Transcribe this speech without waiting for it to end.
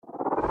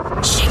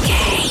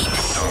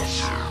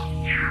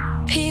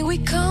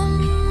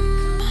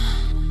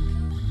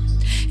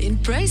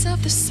praise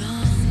of the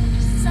sun.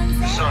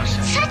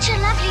 Such a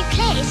lovely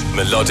place.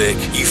 Melodic,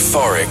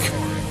 euphoric,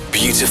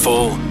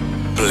 beautiful,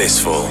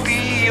 blissful.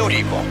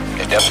 Beautiful.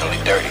 It's definitely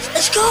dirty.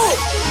 Let's go.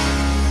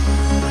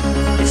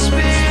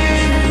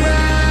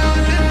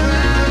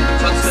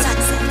 Sunset.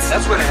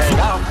 That's where to hang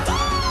out.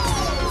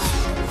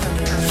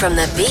 From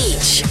the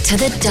beach to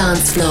the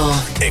dance floor.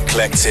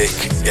 Eclectic,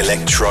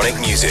 electronic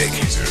music.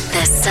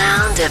 The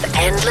sound of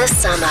endless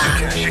summer.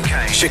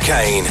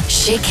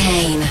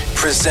 Chicane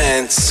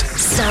presents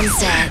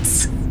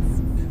Sunsets.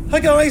 Hi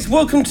guys,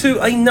 welcome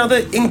to another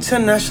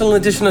international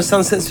edition of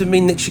Sunsets with me,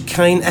 Nick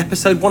Chicane,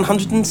 episode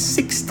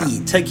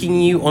 160, taking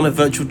you on a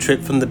virtual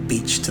trip from the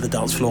beach to the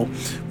dance floor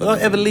without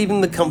ever leaving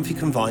the comfy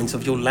confines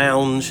of your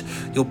lounge,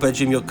 your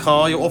bedroom, your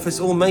car, your office,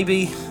 or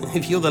maybe,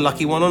 if you're the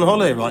lucky one, on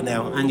holiday right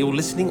now and you're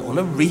listening on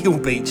a real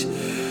beach.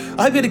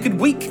 I hope you had a good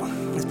week.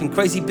 It's been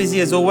crazy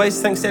busy as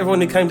always. Thanks to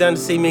everyone who came down to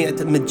see me at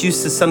the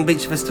Medusa Sun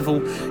Beach Festival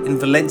in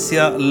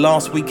Valencia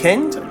last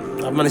weekend.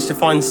 I've managed to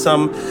find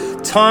some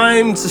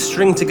time to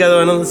string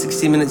together another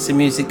 60 minutes of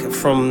music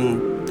from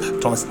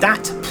Thomas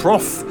Datt,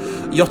 Proff,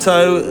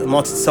 Yotto,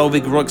 Martin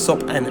Solveig,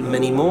 Royksopp, and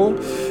many more,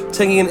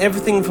 taking in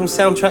everything from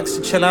soundtracks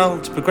to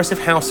chillout to progressive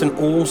house and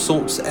all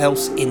sorts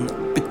else in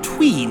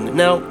between.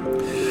 Now,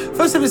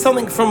 first up is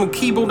something from a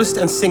keyboardist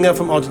and singer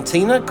from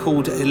Argentina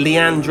called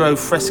Leandro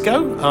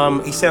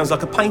Fresco. He sounds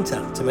like a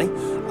painter to me.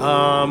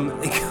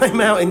 It came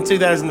out in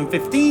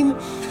 2015.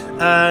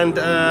 And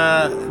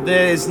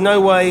there's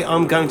no way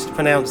I'm going to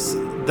pronounce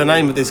the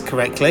name of this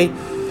correctly,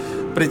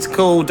 but it's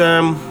called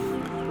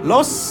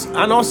Los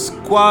Años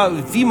que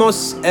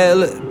Vivimos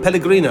el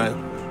Peligro.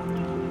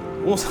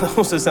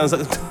 Also sounds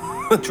like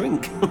a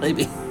drink,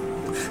 maybe.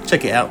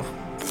 Check it out.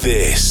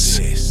 This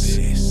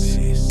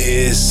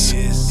is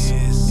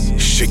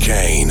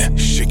Chicane.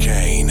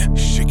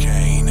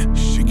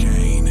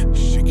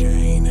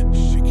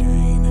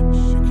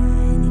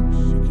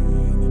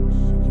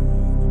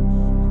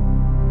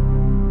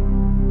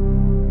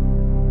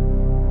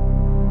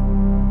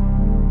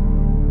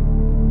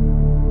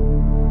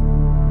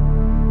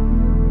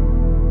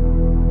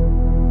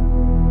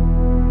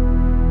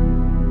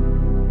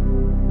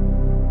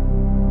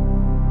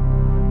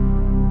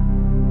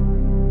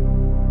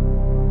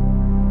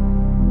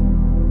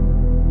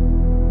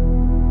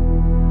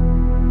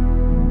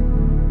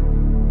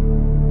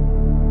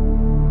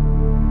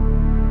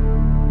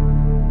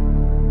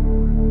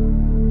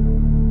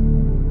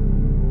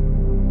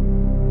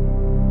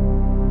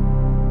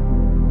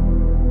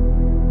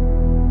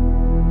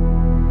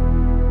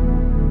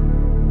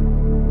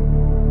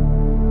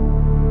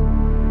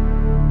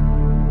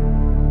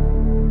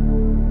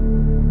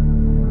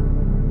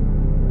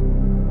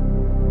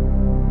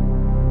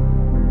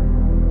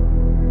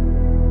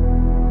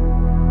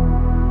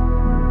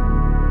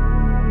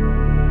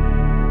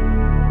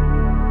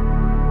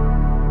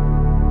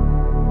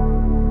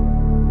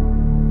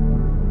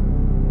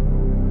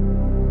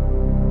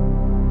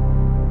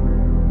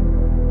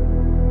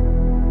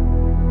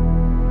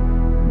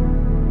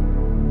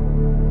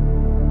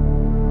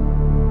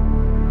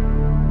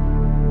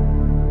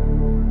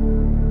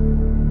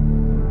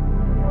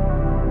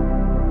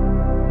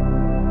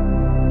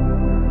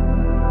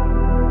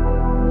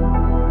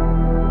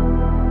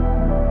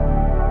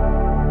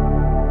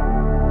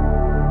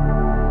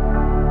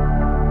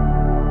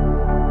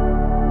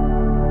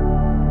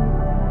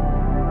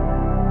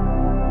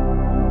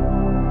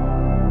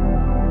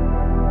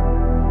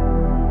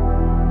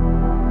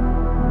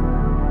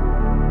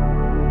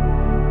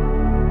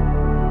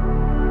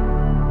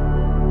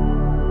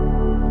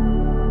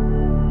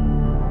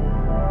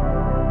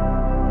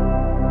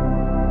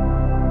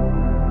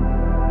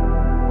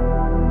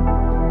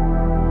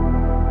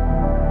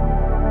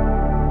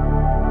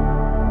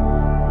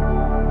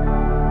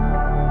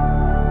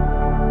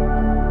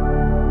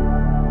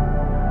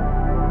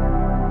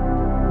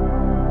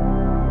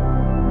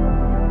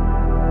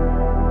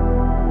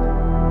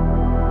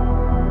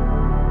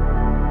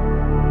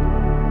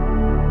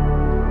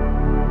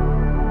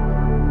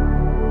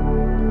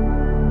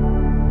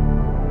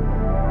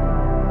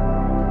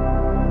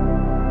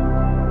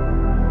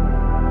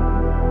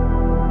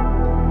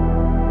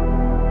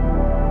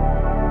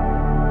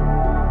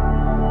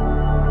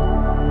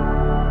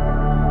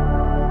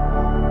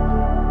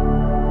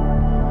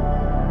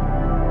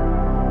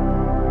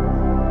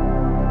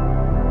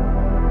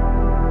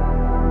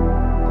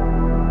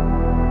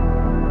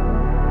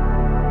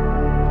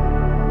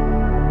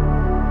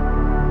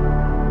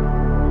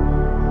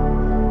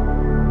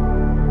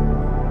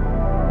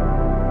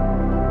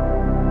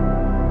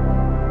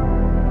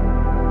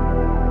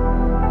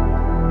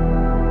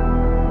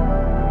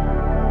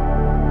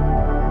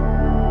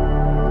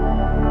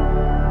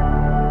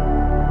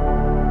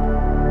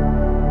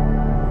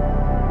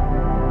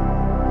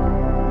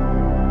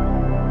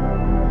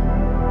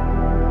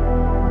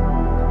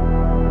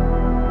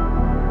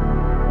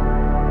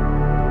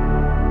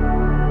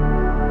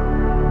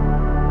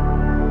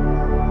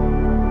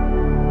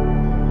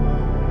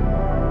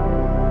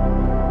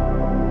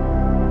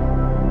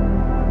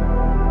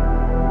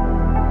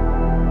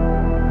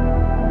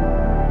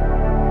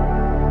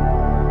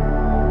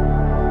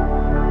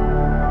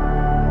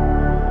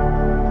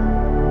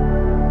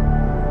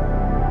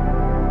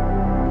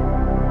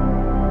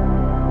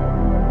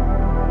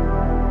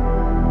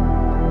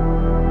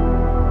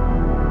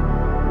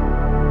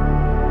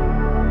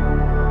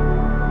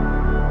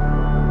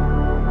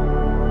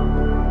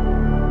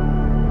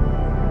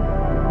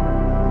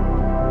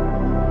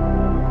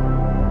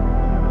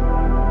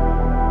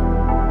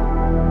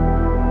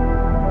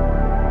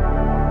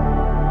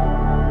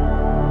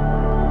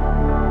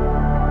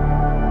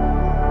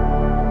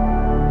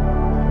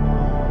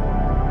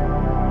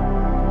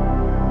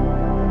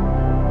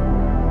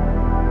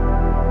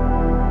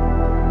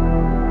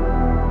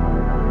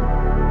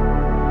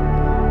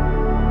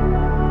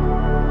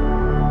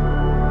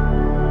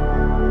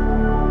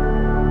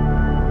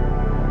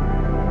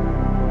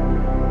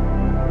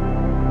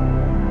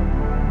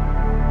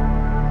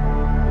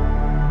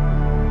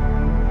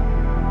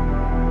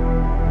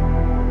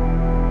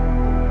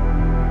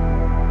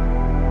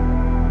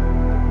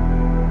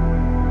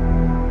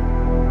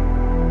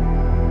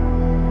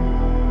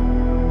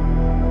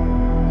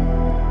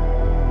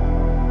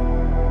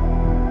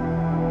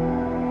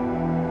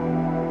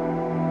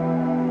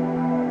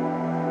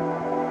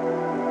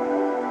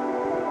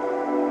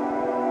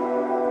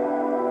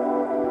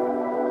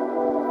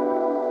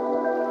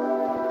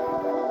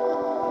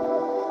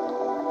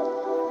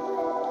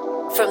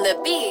 From the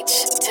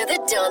beach to the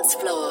dance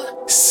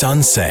floor.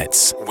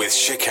 Sunsets with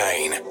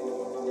Chicane.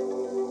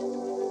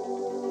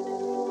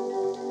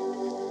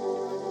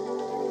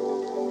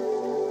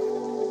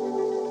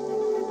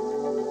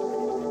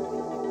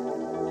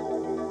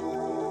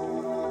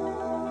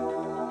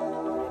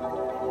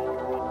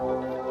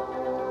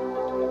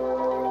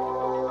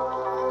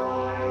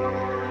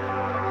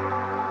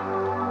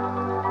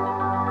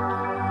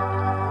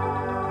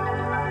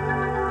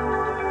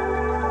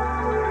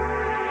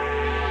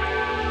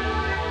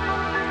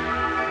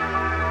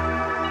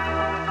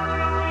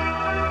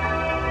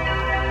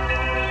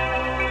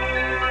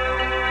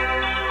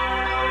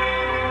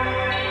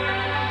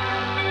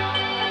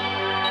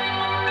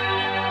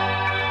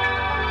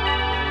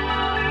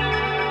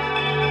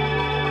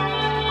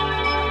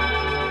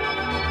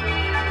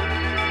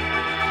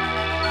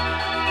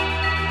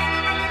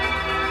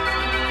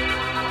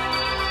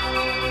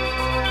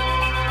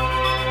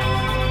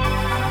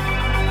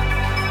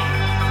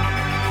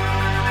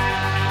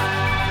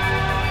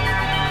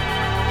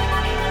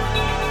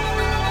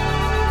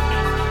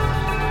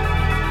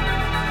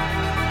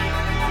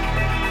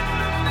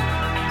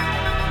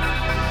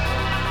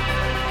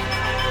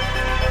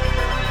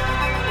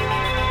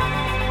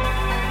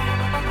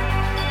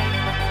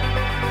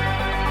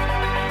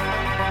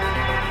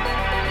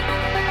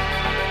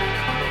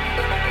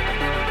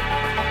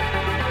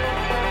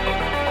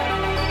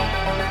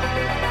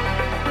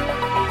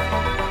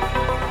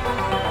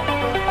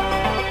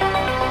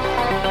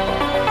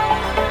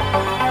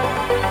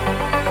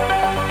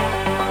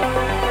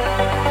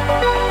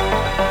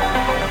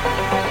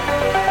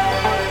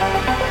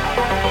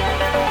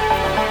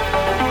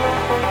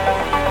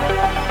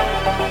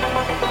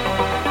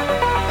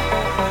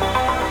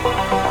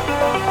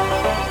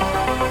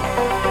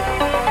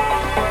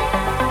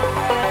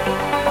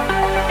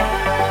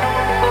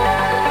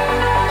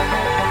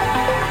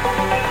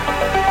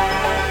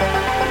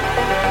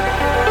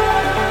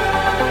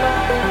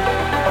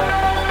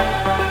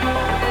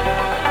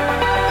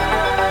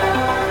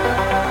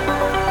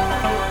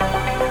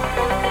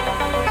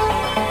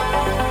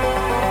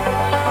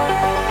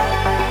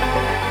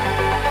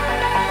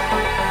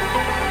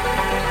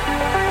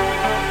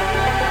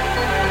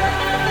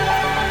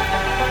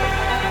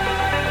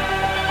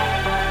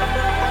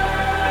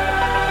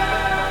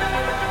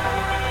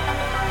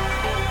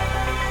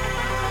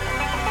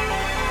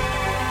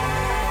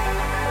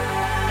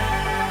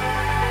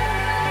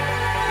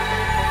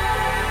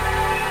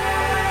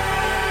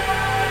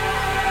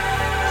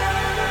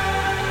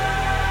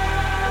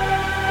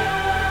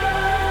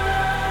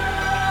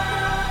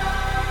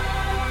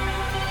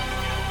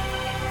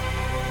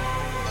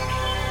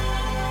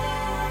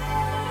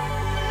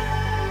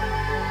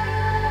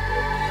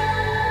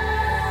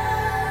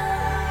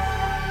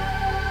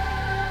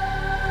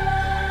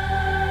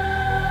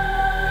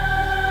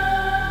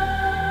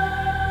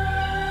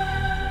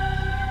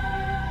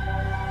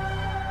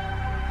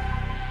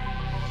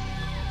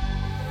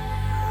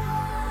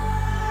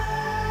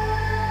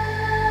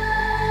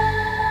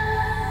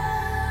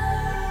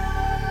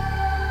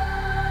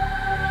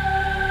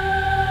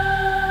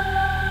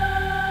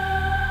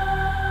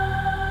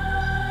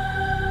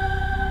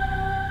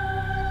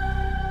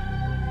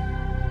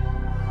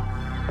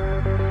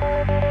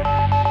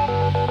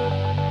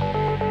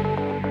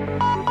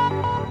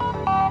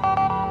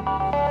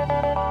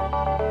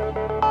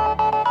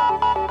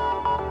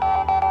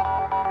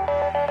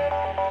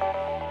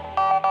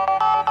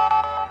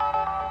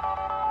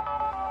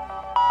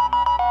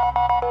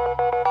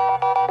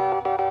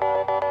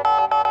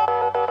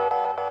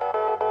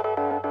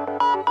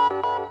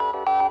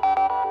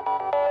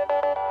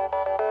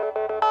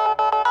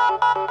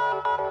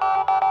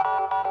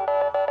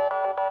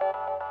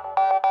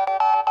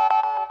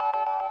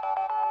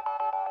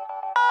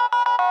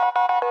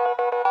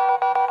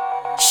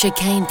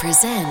 Chicane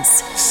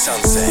presents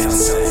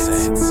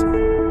Sunsets.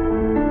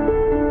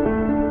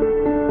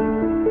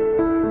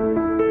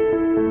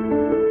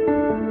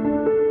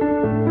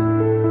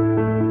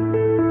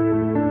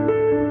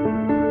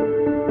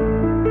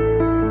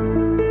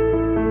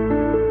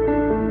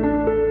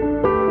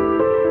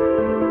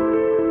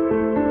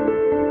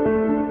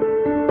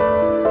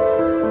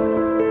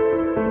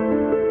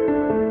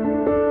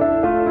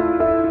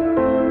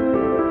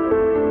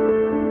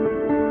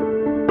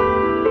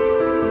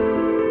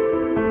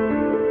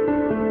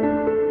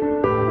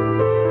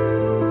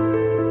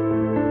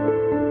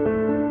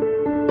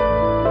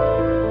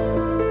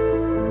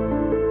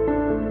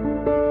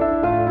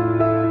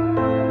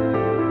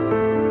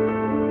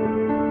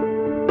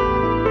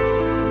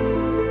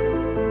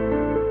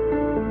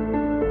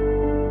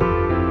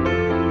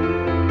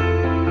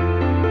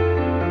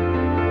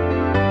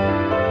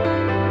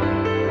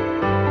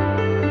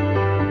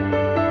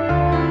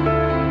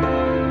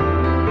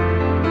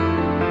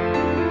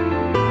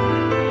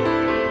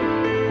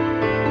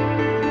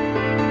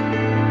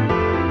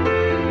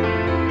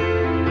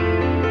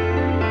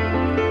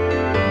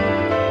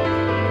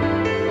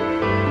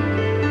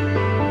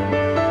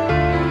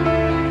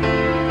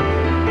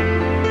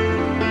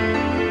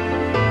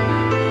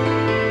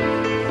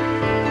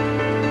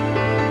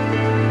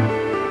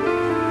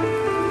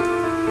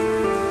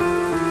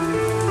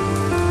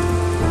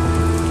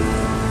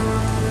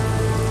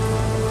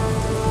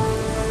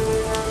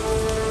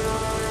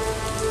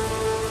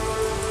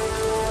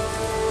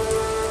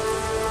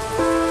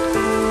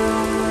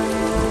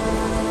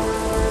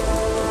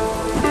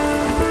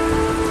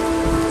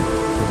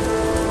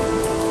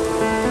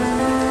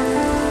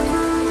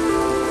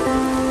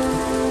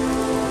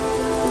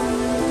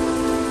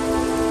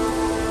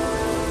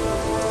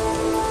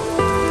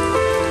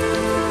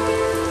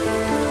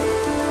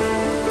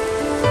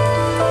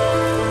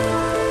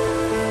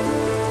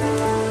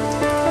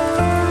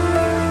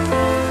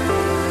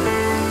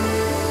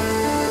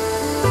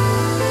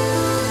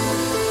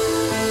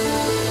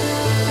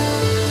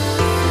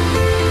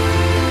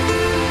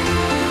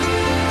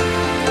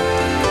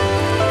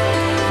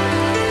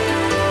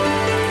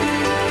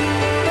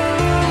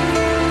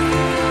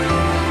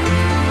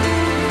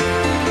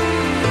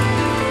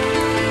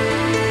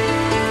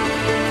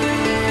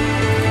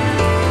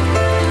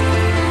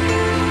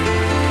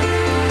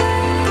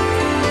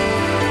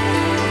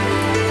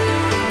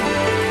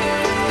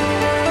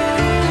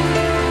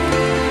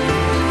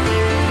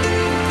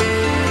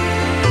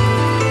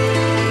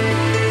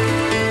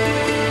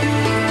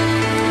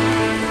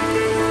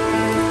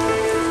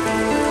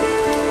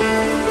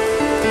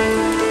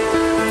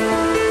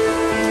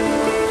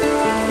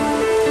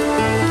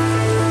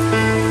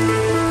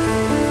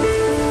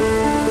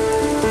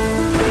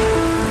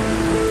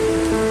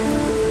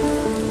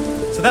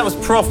 That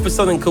was Proff with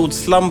something called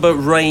Slumber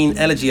Rain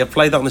Elegy. I've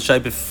played that on the show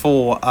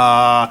before.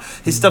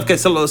 His stuff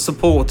gets a lot of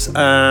support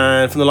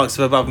from the likes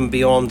of Above and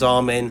Beyond,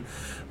 Armin,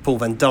 Paul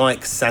Van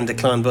Dyke, Sander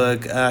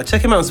Kleinberg.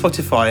 Check him out on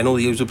Spotify and all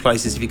the usual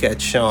places if you get a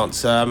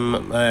chance.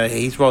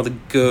 He's rather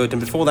good. And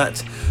before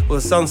that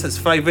was Sunset's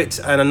favourite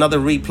and another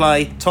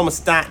replay, Thomas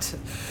Datt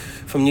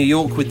from New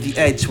York with The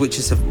Edge, which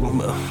is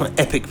an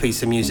epic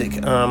piece of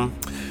music.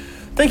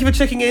 Thank you for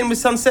checking in with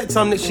Sunsets.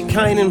 I'm Nick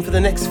Chicane, and for the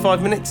next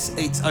 5 minutes,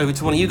 it's over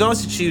to one of you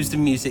guys to choose the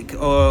music.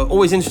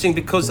 Always interesting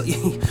because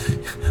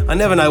I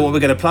never know what we're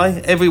going to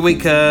play. Every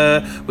week,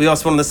 we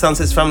ask one of the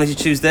Sunsets family to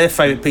choose their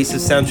favourite piece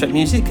of soundtrack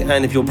music,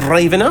 and if you're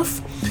brave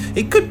enough,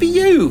 it could be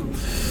you.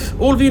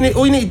 All you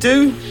need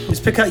to do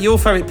is pick out your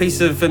favourite piece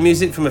of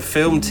music from a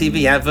film,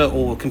 TV advert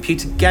or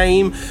computer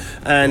game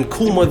and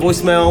call my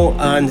voicemail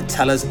and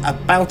tell us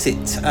about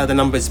it. The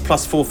number is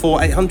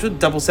 +44 800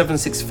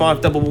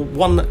 7765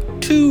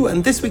 112,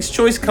 and this week's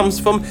choice comes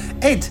from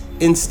Ed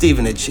in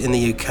Stevenage in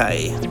the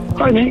UK.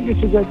 Hi Nick,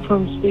 this is Ed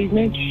from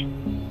Stevenage.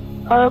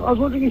 I was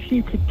wondering if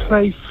you could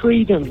play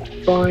Freedom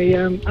by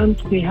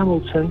Anthony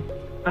Hamilton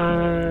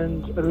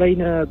and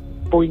Elayna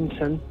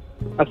Boynton,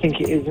 I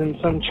think it is, and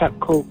some chap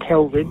called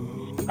Kelvin.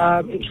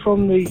 It's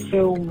from the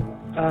film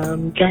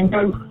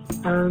Django,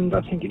 and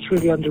I think it's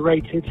really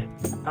underrated.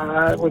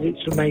 Well,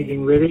 it's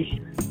amazing,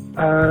 really.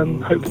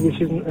 Hopefully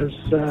this isn't as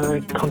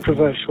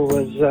controversial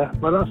as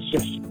my last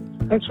suggestion.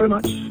 Thanks very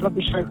much. Love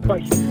the show.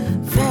 Bye.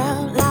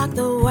 Felt like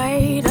the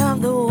weight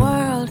of the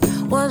world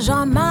was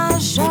on my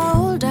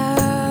shoulders.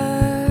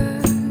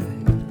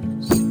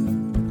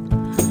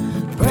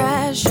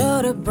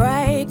 Pressure to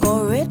break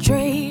or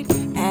retreat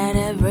at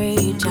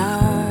every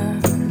turn.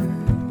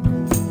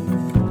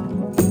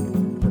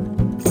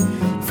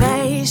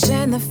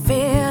 Facing the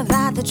fear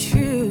that the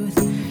truth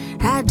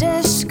had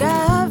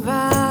discovered.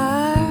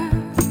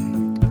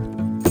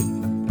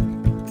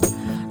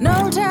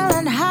 No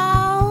telling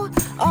how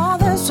all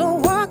this will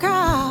work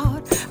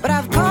out, but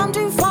I've come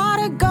too far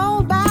to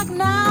go back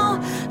now.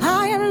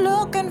 I am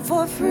looking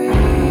for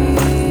freedom,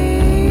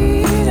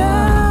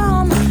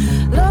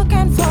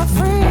 looking for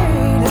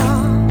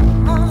freedom,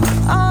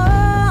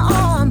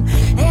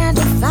 and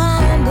to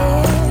find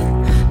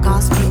it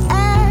cost me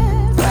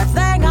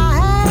everything I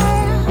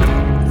have.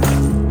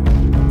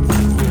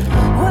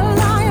 Well,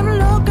 I am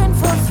looking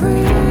for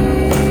freedom,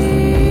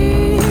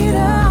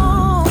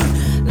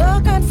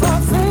 looking for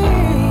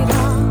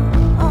freedom,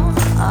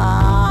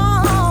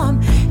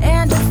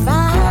 and to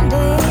find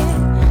it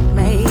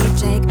may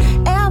take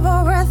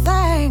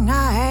everything I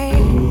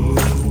hate.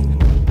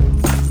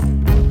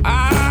 I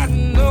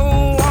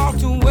know all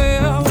too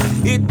well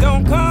it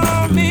don't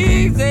come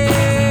easy.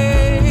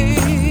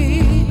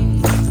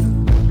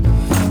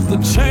 The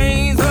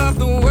chains of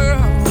the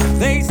world,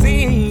 they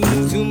seem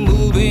to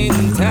move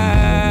in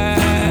tight.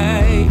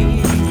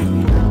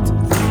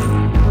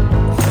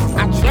 I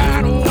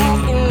try to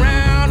walk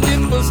around it,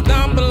 but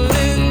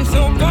stumbling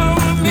so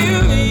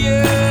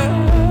familiar.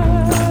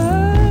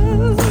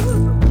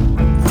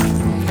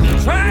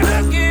 Trying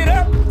to get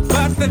up,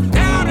 but the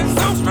doubt is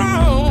so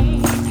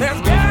strong.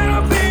 There's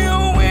gotta be a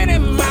wind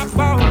in my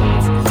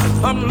bones.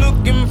 I'm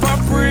looking for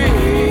freedom,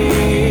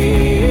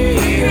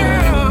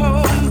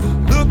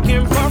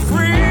 looking for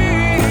freedom,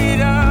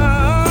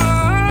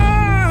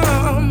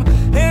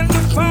 and to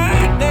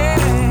find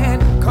that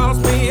cost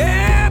me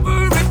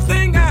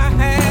everything I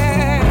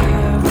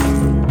have.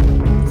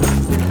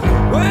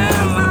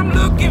 Well, I'm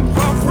looking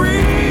for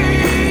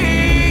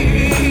freedom,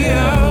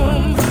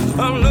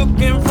 I'm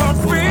looking for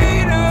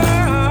freedom,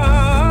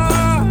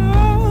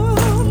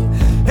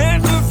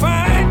 and to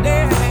find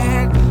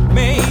that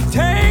may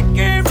take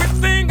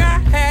everything I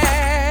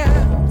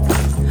have.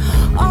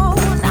 Oh,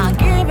 not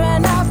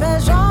giving up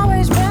has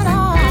always been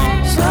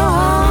hard, so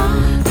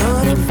hard.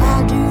 But if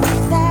I do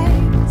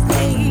things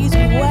the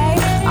easy way,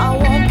 I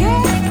won't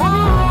get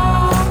far.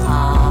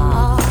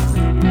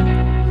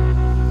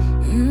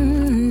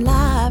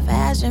 Life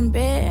hasn't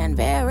been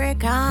very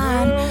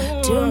kind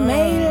to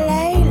me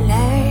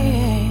lately,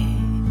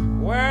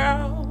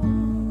 Well,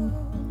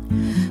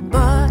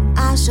 but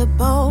I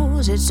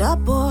suppose it's a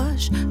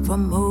push for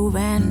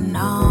moving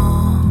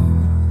on.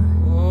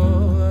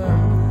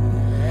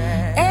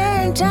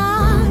 In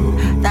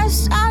time, the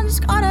sun's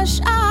gonna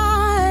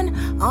shine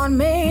on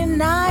me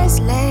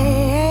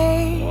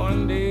nicely.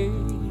 one day,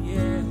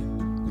 yeah.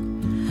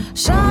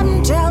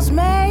 Something tells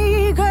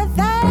me good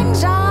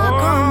things are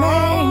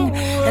coming,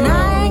 and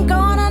I ain't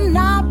gonna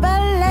not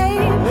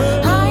believe.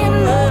 I am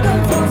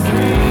looking for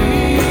freedom,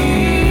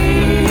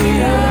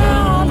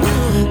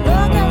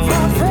 looking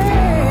for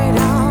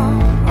freedom,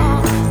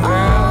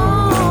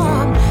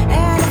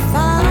 and to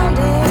find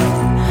it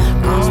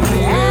cost me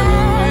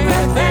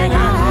everything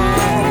I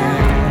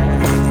have.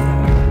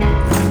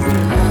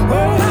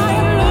 Well, I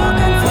am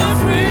looking for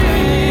freedom.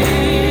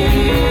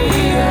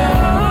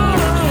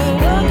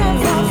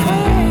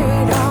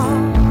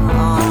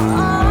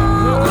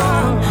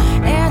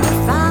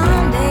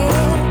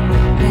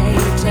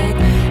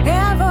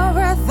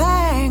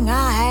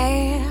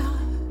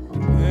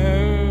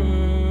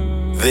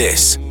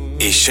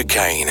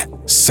 Chicane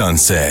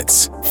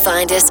Sunsets.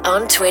 Find us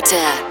on Twitter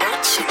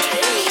at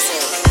Chicane Music.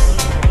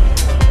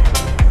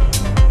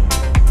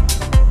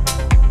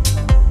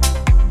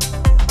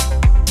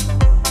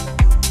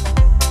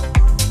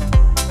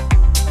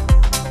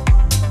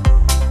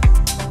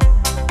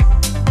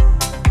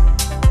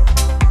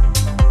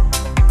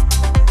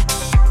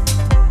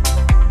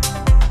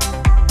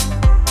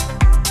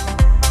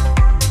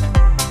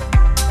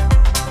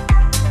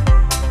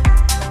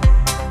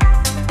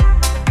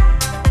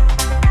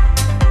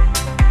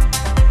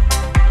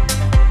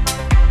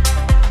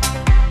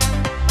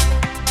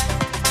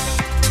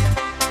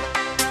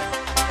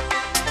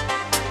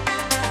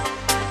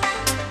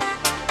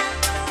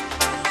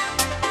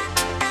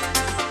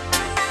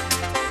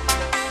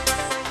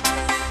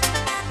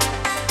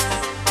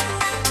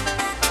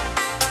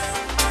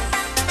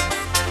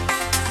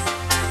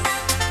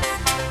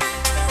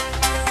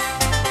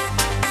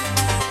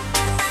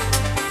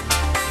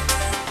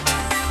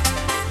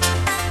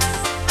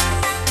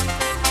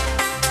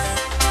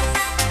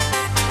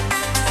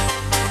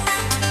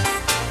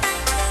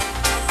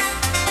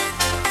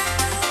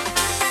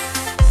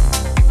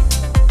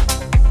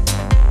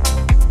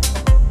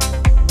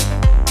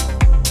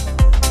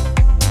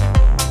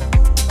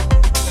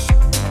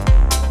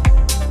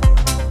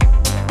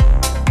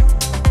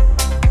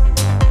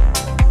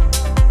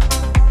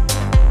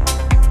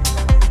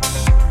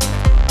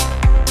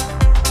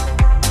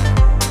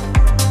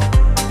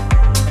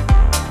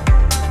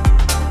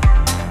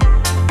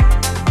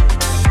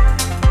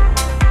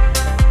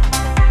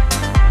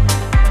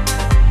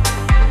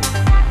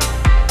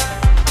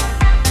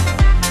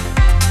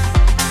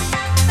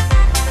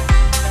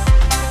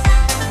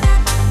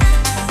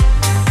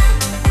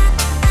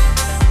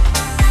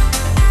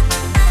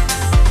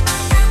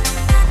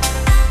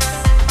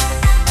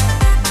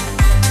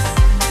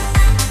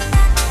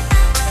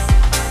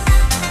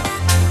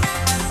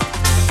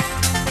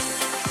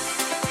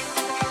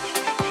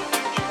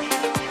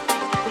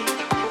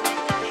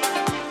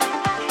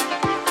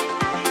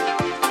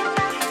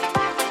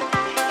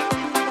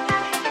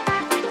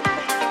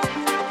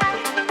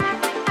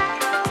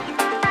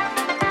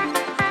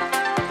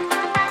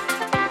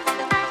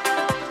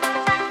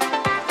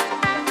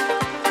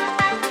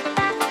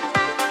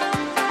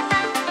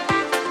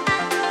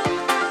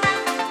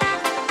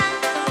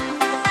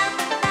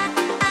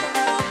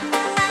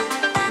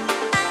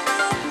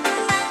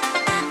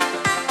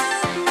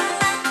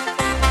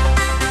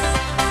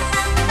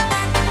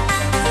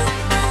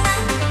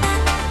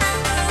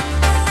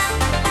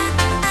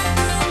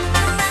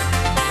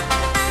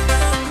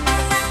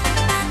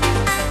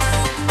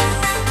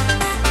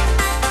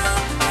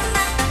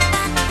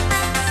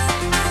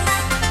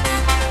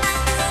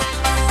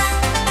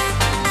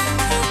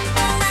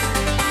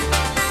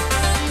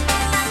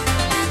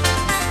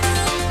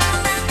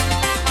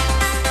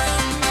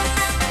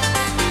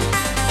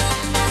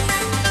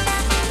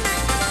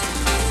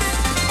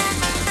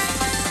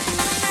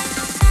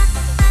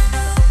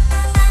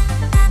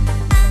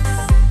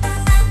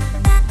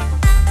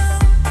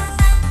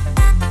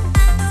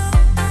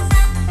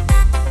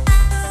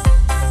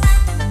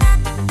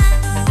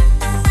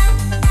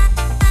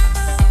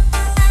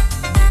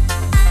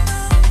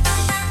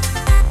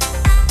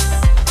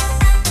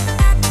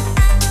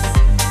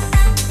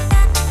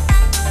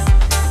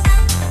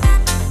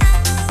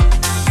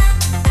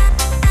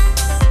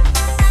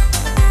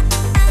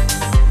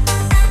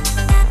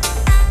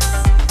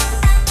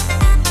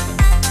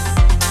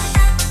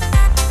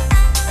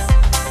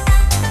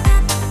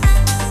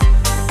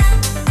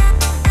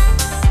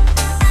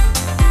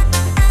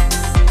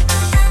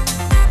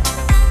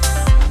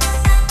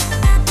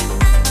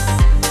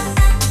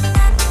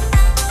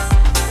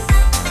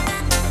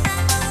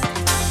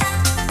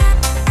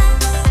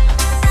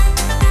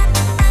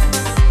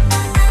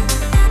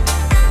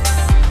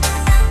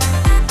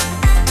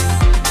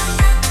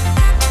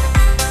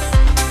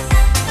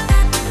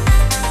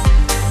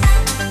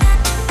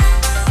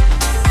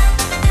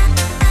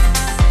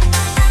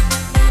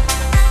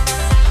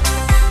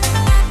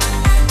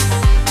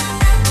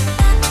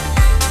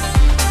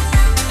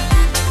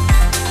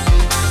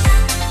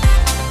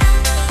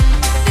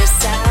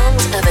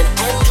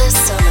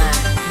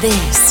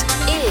 This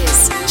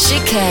is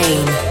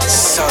Chicane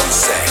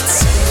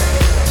Sunsets.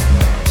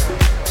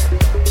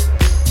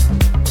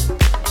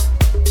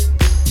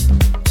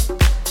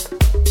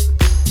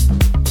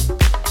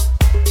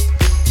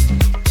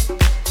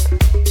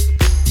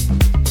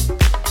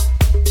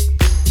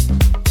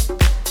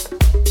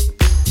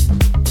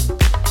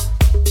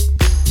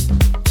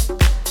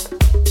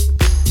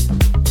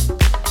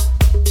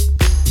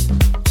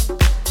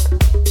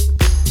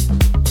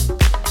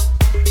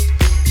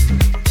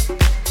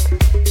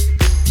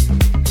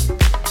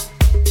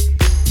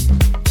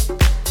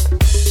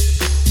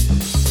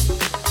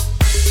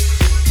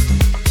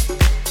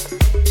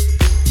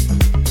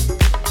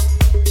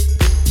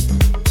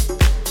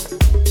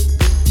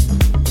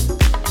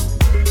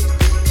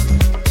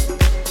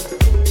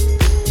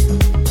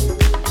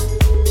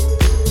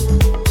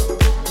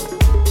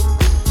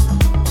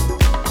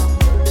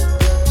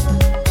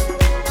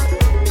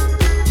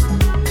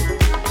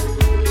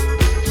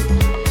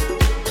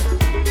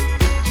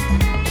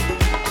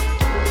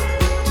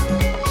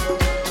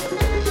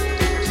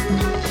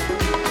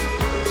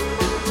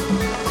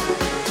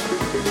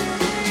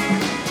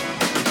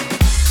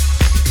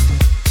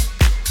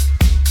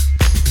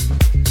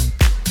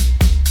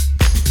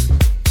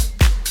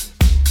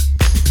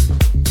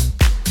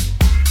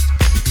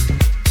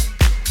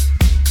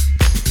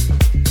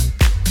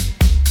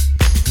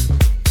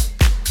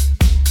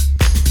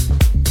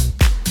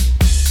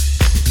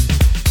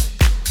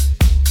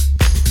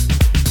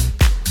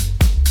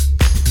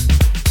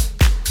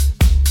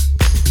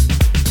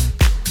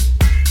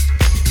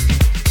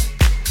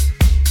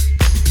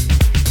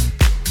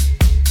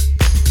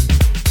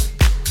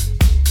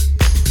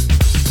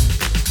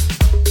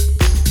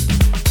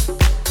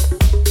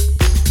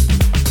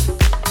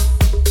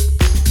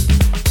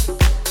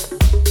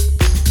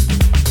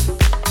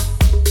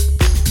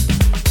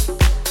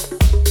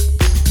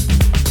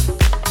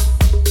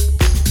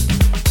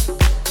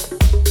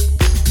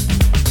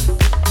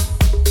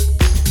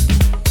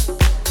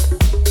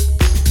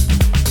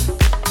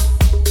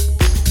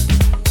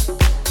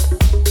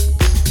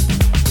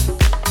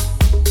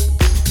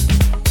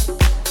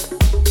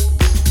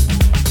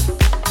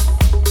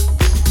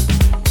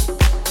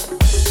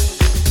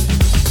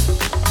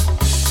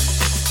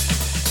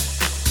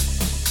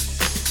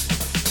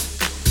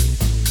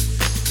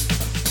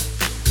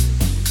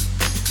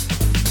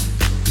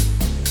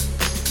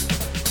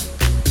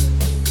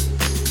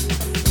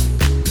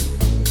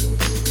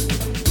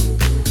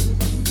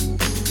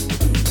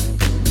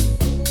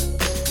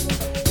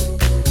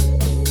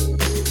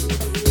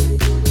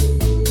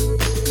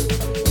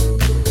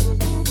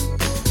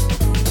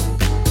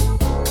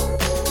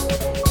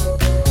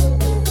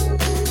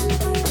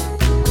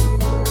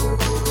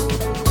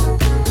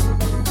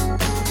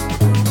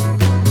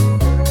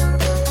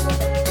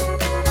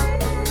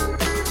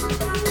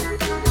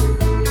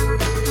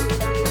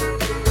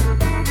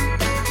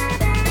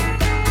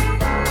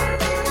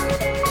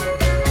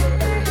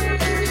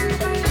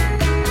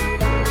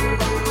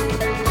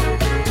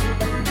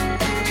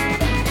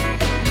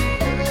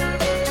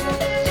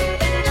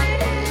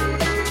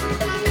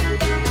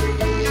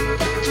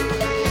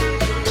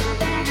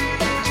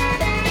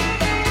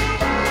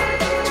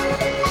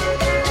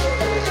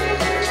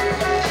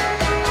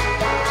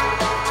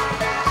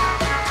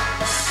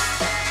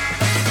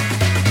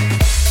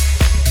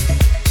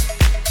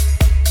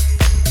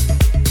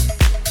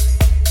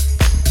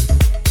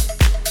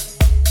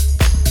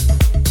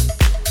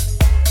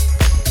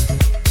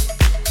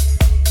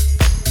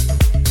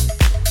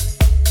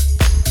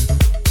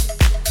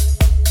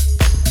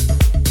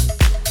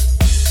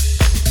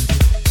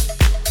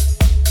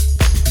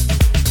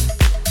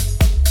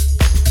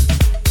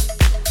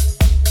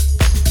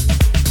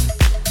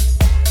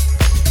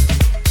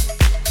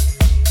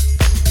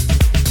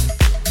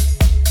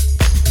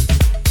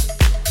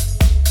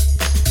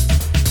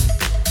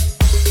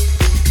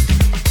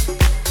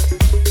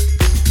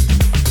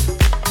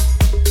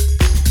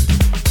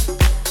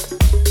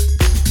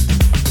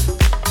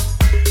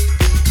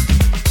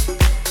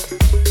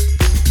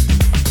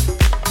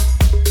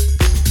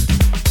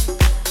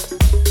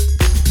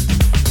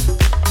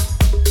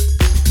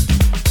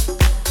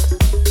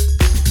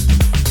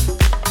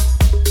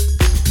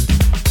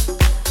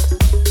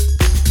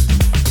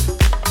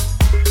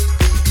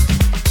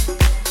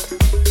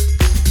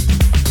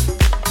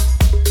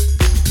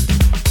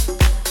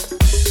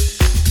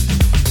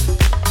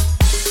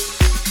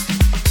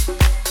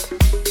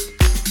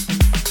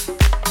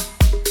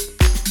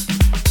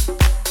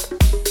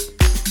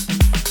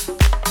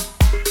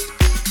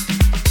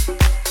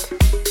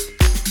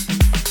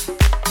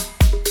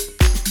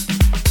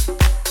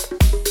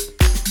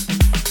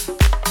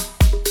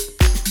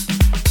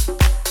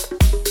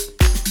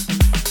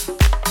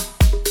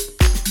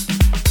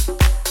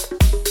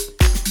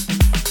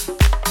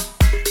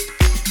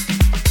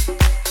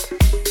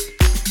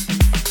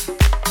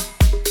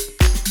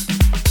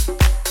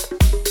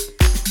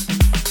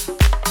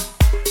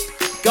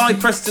 guy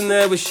Preston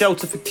there with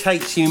Shelter for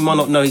Kate. You might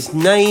not know his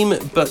name,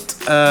 but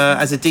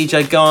as a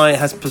DJ guy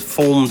has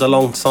performed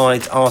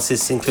alongside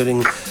artists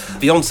including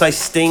Beyonce,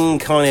 Sting,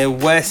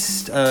 Kanye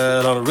West,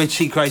 Lionel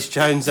Richie, Grace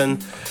Jones,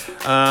 and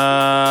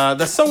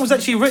the song was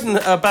actually written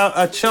about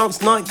a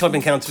chance nightclub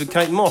encounter with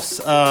Kate Moss.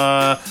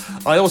 I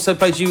also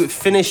played you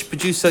Finnish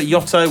producer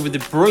Yotto with the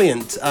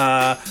brilliant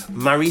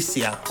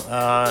Marisa.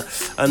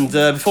 And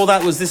before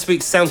that was this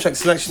week's soundtrack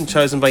selection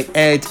chosen by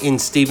Ed in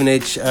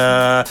Stevenage,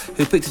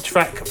 who picked a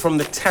track from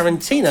the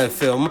Tarantino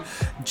film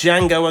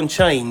Django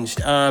Unchained.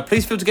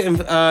 Please feel to get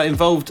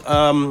involved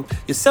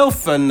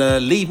yourself and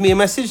leave me a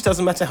message.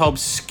 Doesn't matter how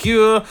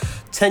obscure,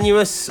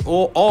 tenuous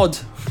or odd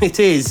it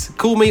is.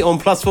 Call me on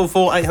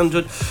 +44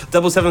 800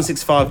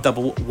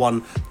 7765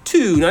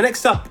 112. Now,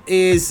 next up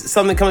is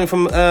something coming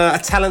from a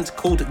talent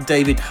called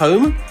David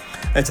Hohme.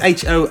 It's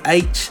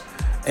Hohme,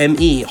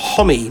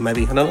 Hohme,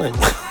 maybe, I don't know.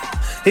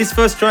 His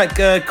first track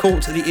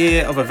caught the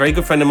ear of a very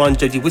good friend of mine,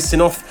 Jody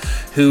Wisternoff,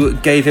 who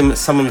gave him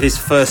some of his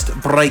first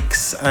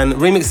breaks and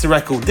remixed the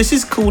record. This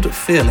is called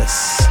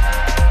Fearless.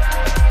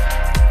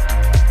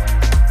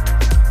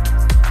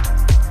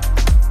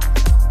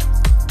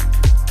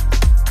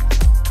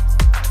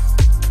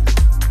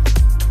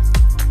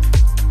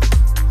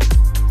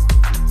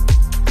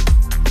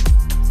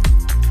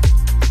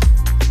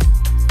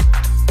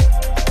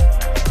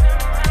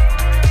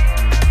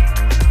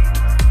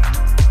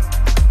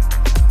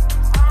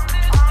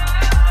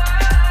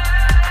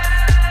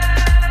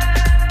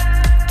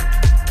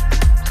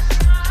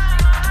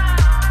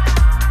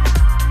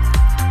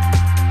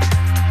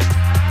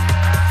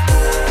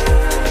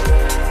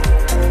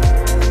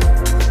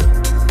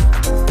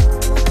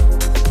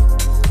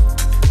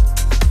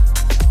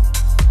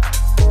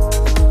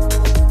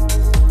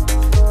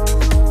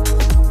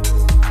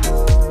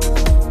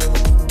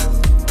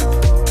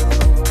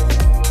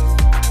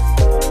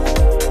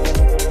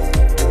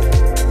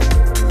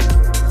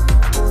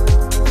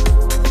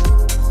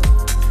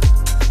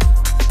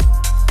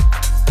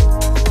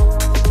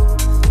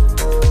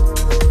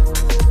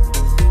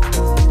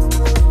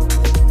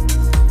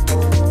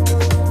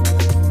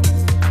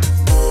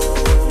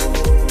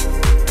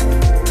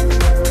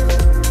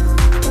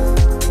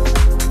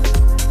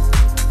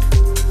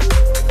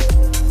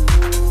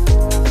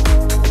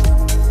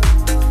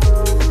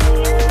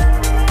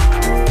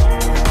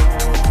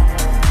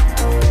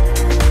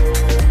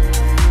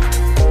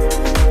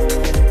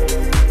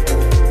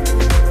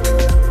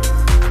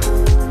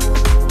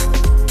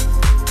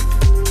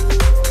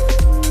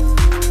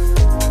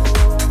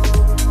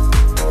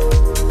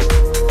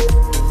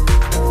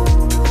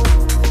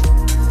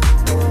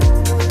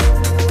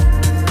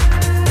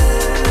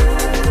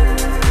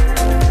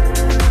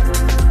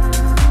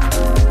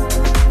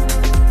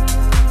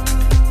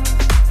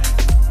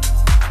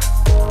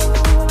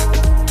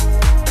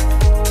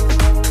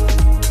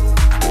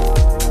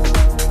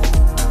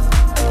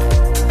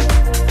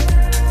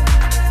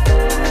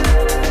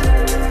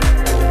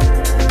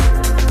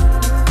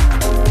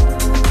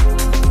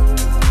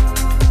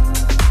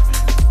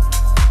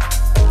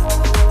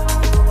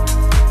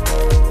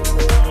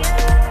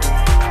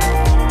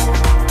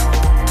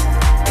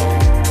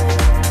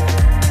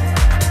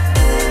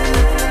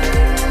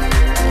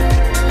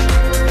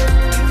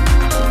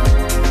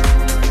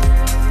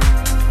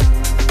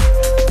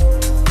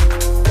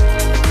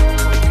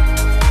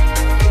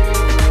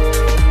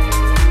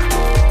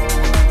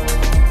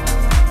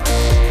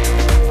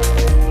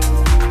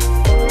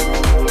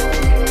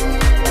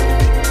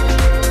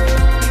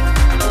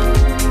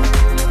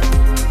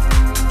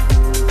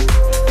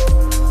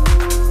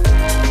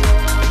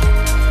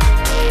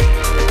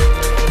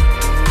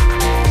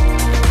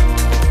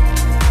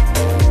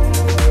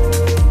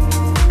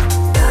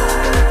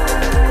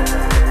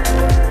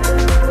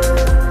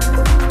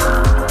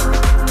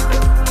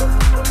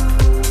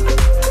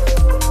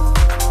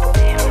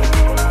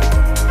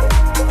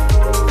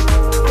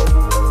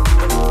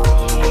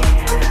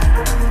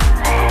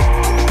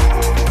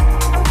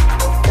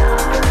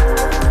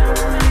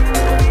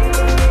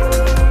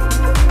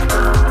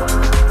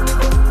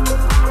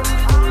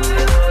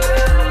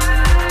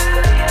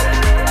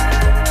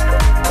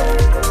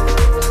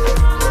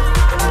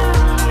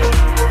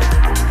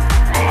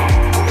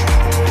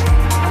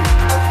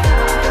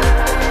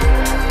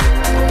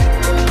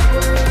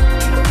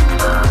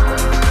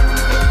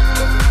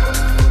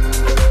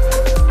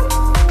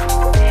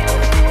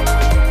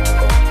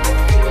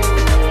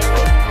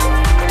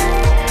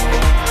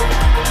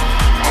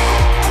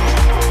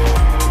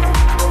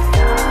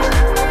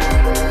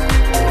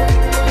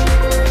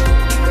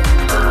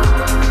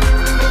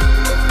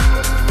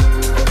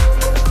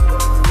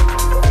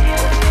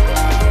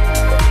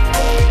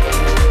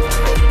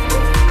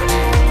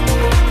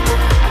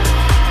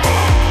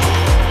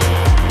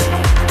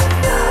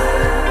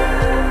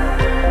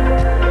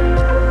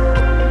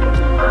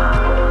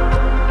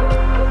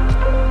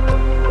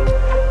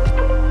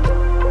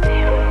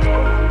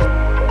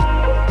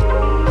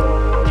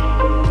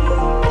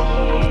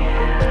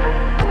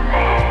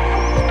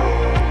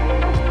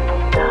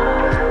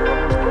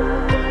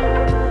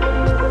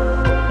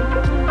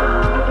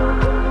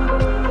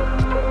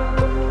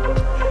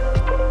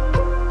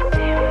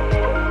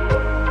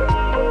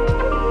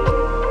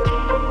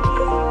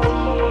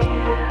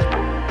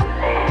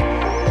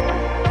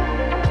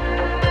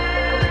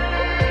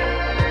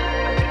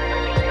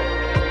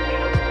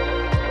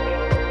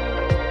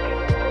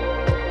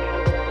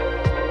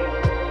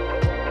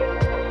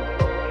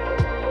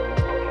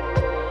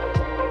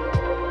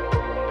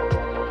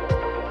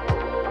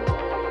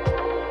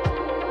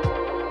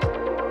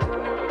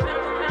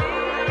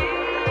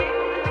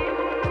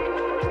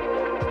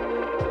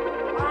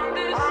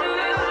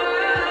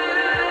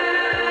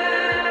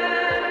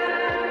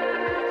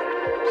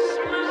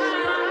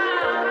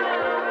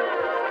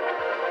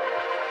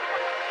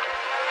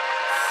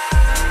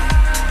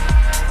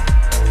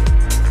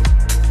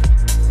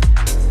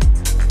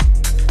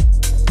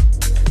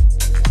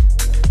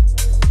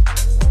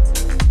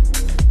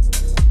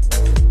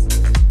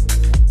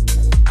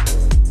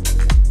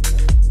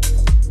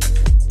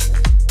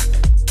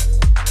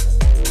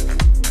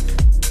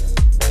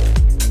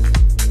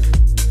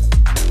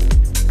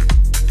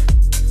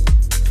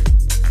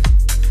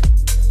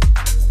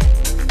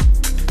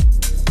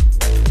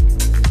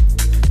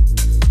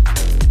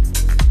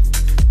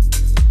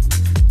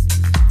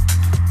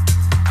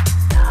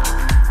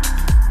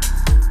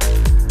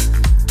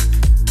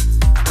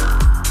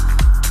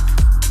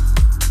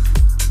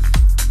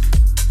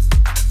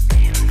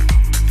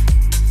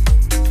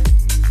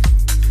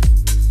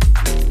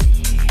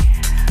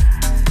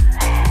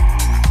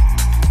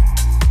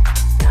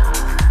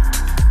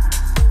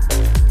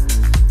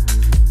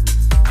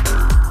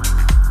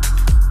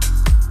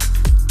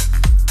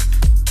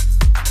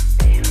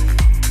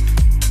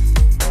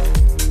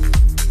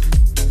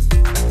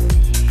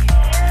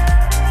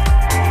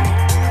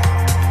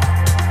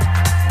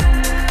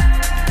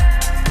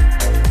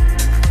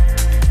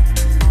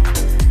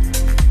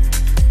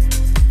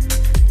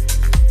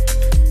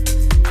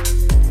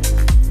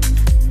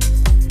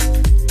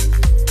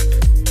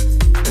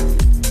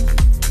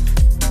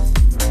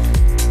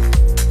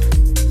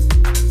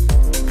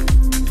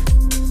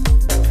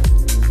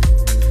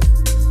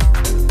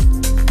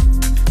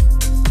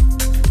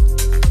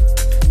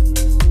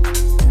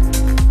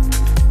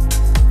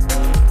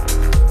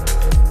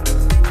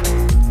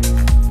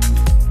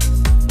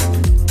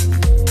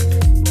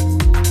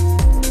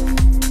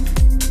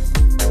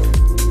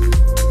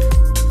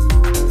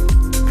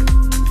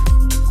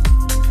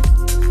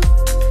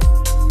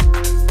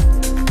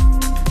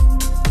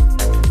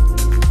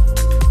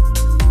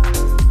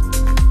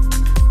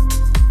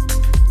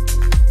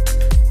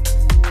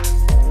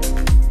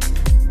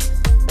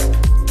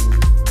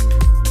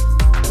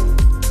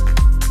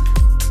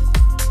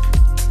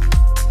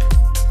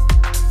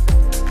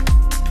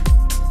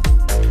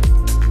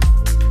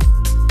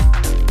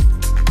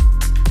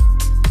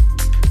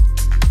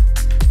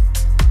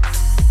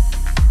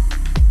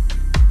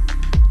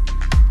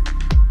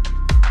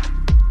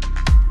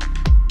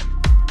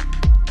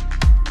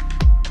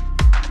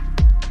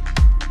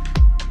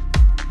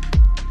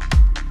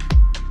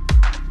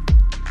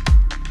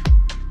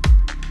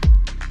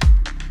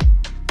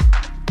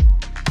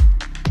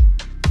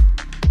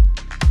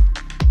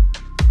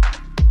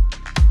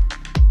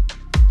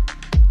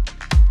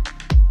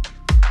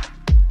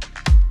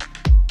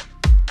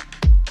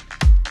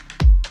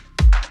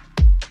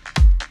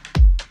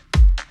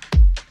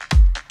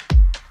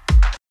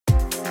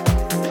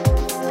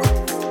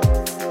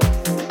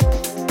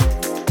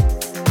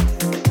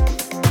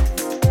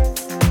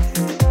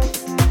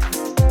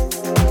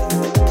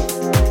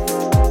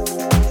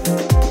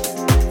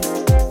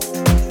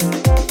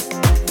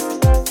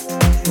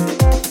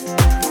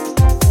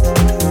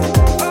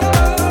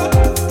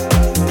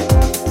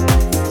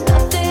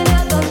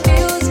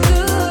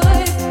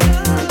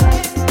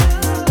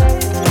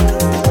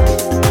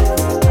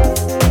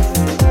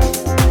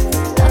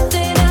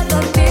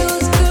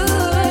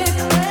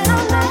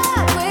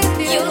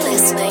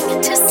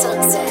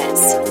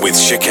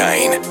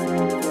 Chicane.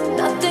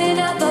 Nothing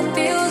ever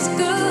feels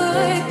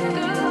good.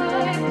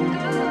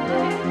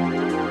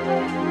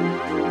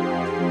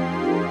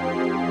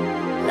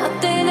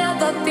 Nothing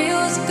ever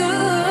feels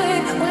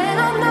good when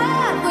I'm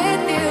not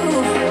with you.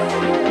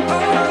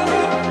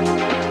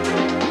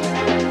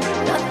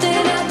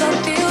 Nothing ever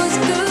feels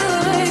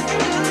good.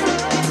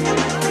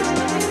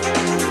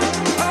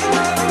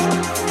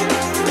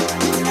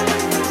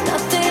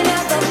 Nothing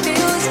ever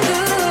feels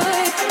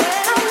good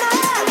when I'm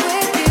not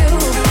with you.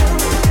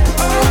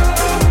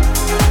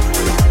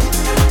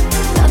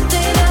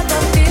 Nothing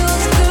ever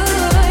feels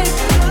good.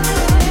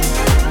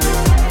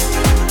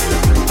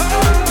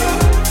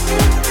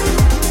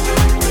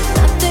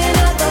 Nothing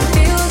ever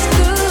feels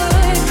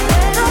good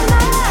when I'm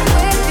not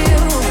with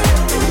you.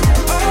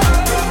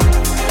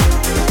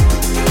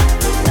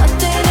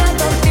 Nothing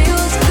ever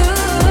feels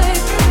good.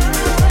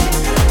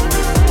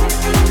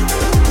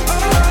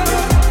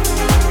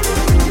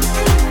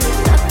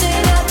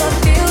 Nothing ever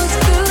feels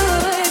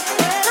good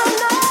when I'm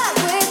not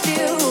with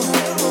you.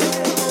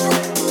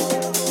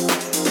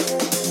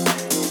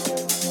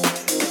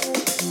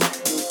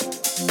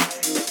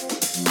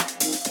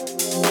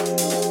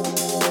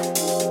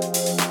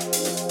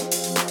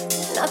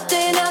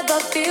 Nothing ever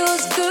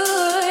feels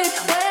good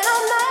when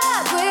I'm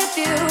not with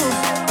you.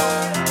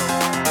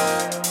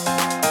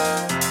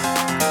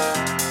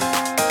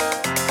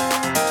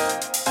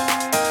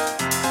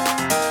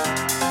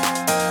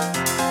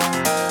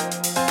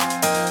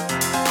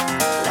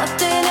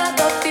 Nothing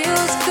ever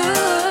feels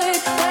good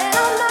when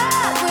I'm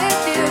not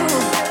with you.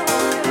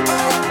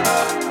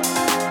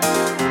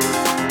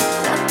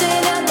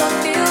 Nothing ever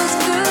feels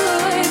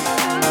good.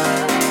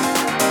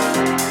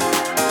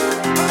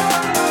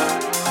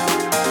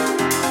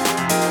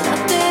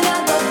 Nothing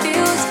ever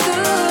feels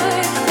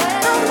good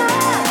when I'm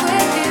not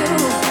with you.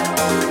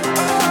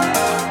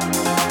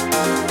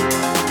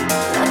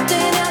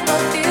 Nothing ever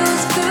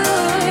feels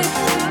good.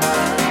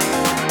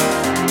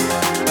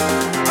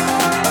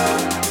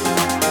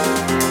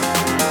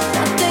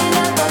 Nothing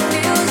ever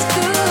feels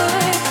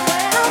good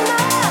when I'm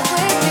not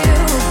with you.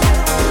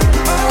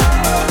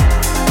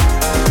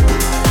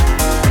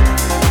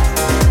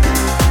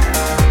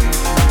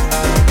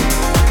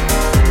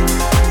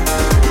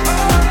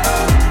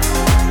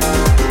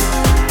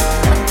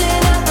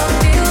 Nothing ever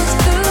feels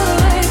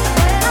good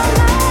when I'm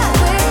not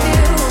with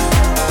you.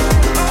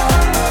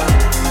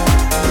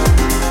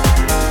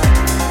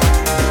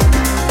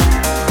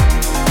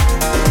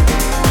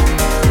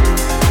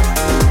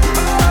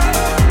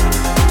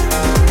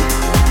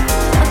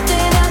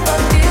 Nothing ever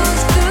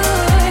feels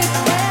good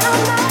when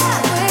I'm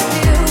not with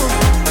you.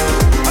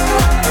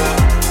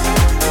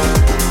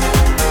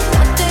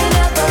 Nothing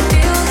ever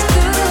feels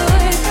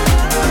good.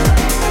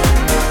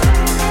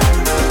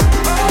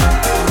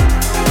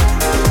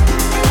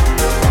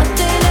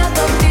 Nothing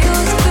ever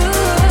feels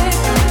good.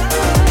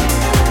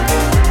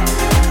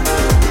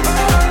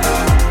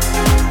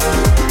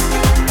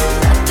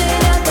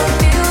 Nothing ever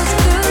feels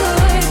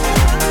good.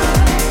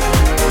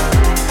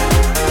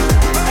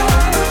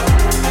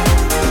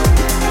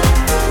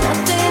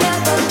 Nothing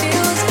ever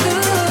feels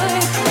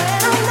good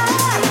when I'm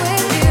not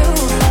with you.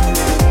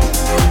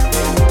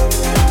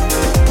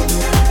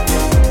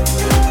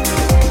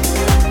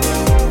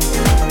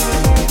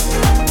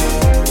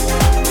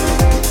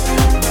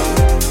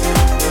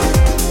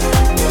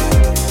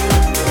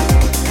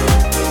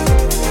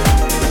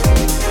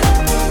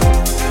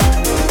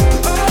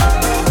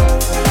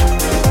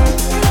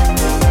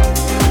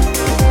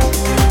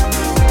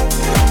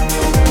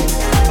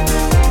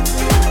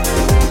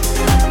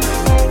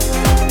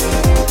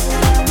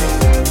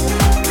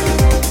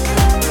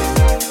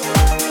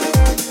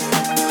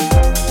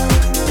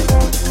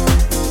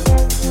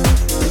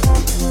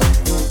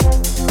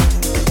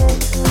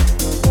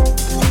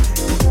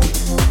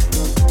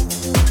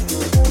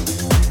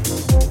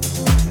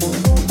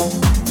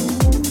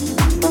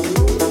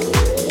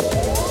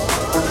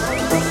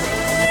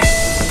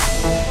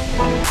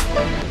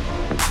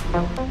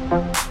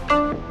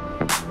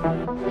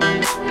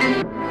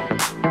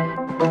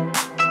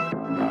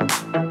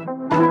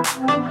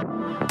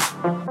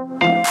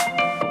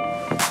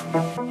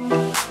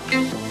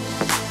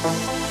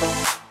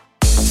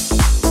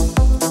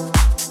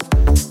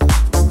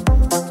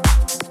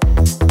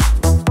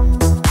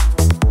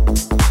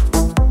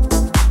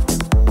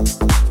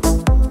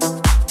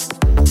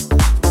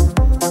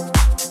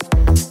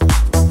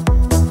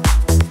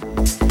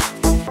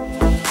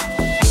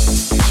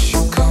 She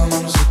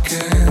comes again.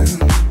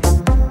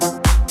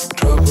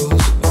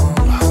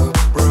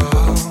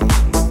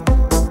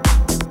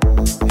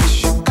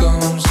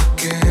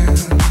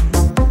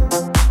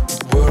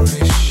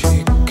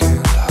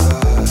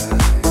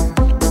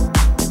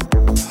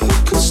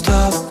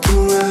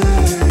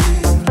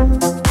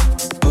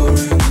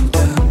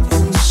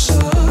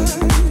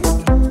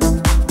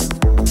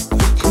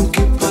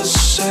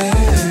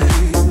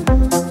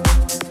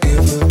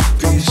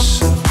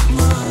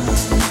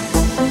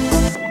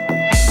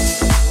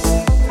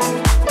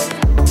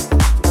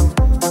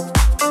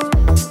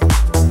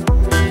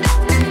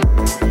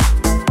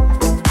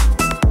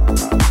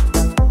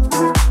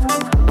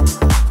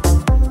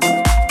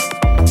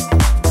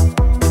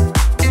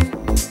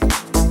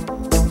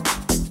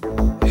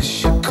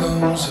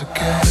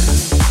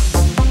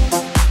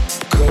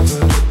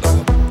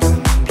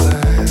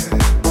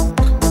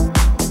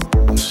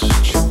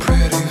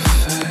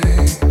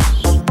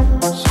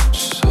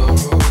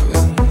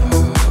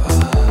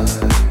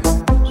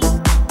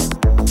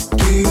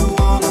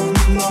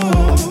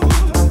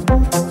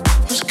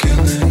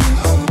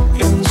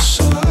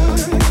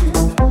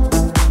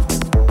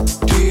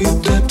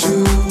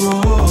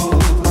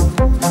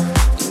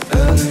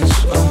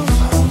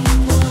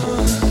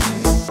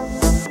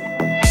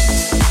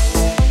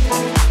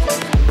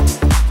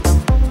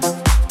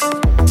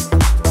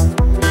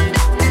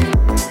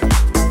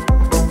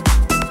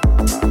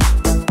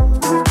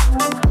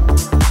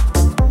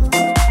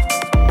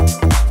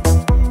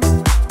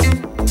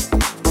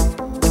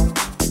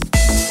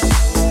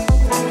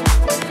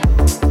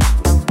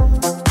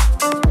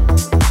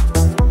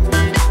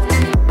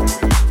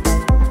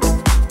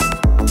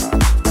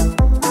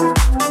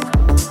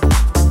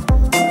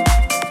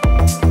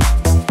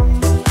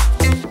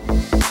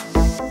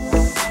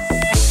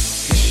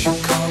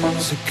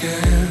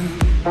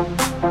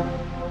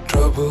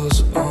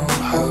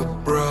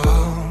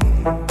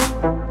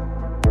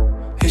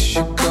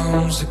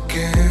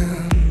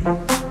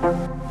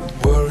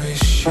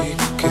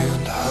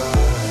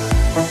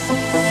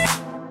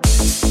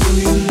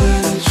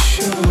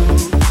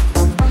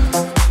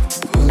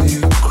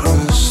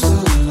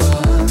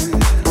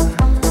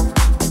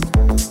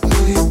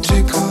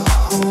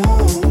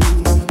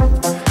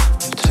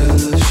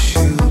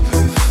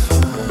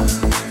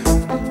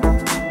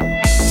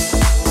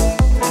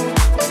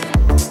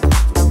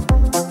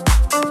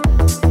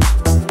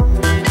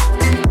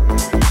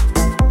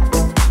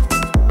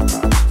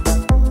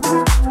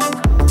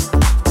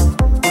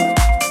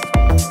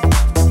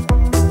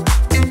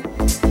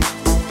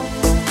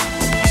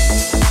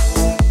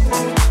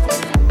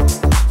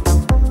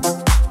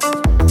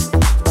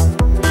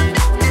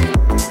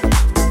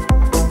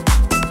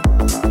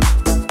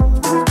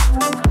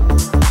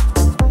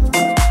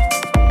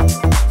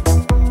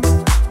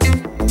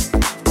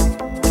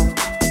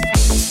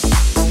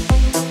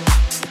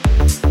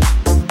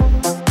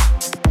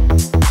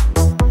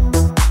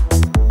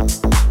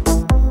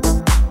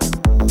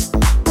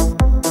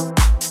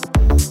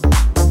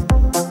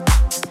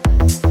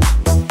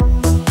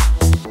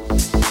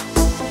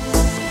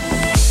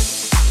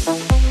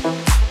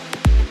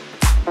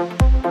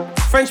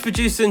 French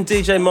producer and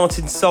DJ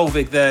Martin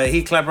Solveig there.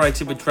 He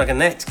collaborated with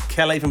Dragonette,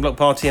 Kelly from Block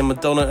Party and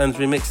Madonna and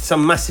remixed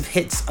some massive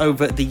hits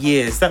over the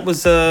years. That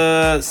was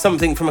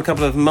something from a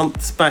couple of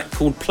months back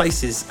called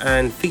Places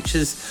and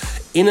features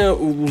Inner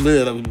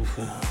Wroldsen.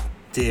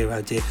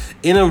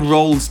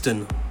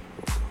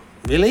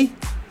 Really?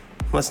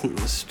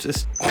 It's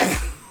just...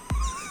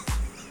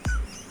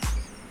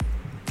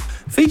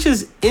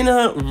 Features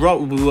Inner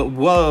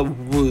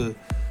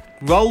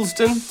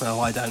Wroldsen,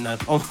 I don't know,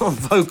 on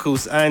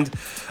vocals and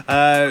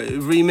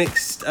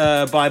remixed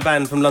by a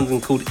band from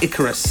London called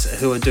Icarus,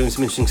 who are doing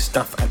some interesting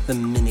stuff at the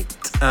minute.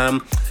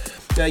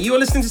 You are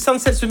listening to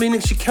Sunsets with me,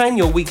 Nick Chicane,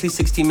 your weekly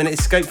 16-minute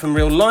escape from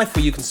real life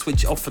where you can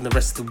switch off from the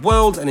rest of the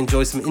world and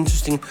enjoy some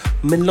interesting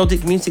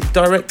melodic music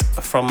direct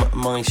from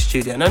my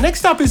studio. Now,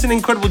 next up is an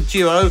incredible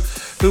duo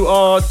who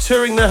are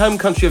touring their home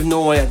country of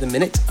Norway at the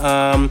minute.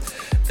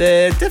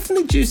 They're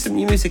definitely due some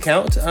new music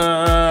out,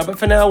 but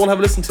for now we'll have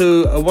a listen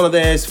to one of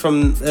theirs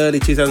from early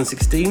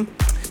 2016.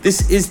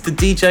 This is the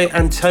DJ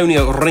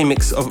Antonio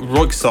remix of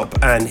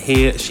Royksopp, and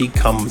Here She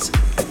Comes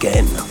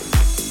Again.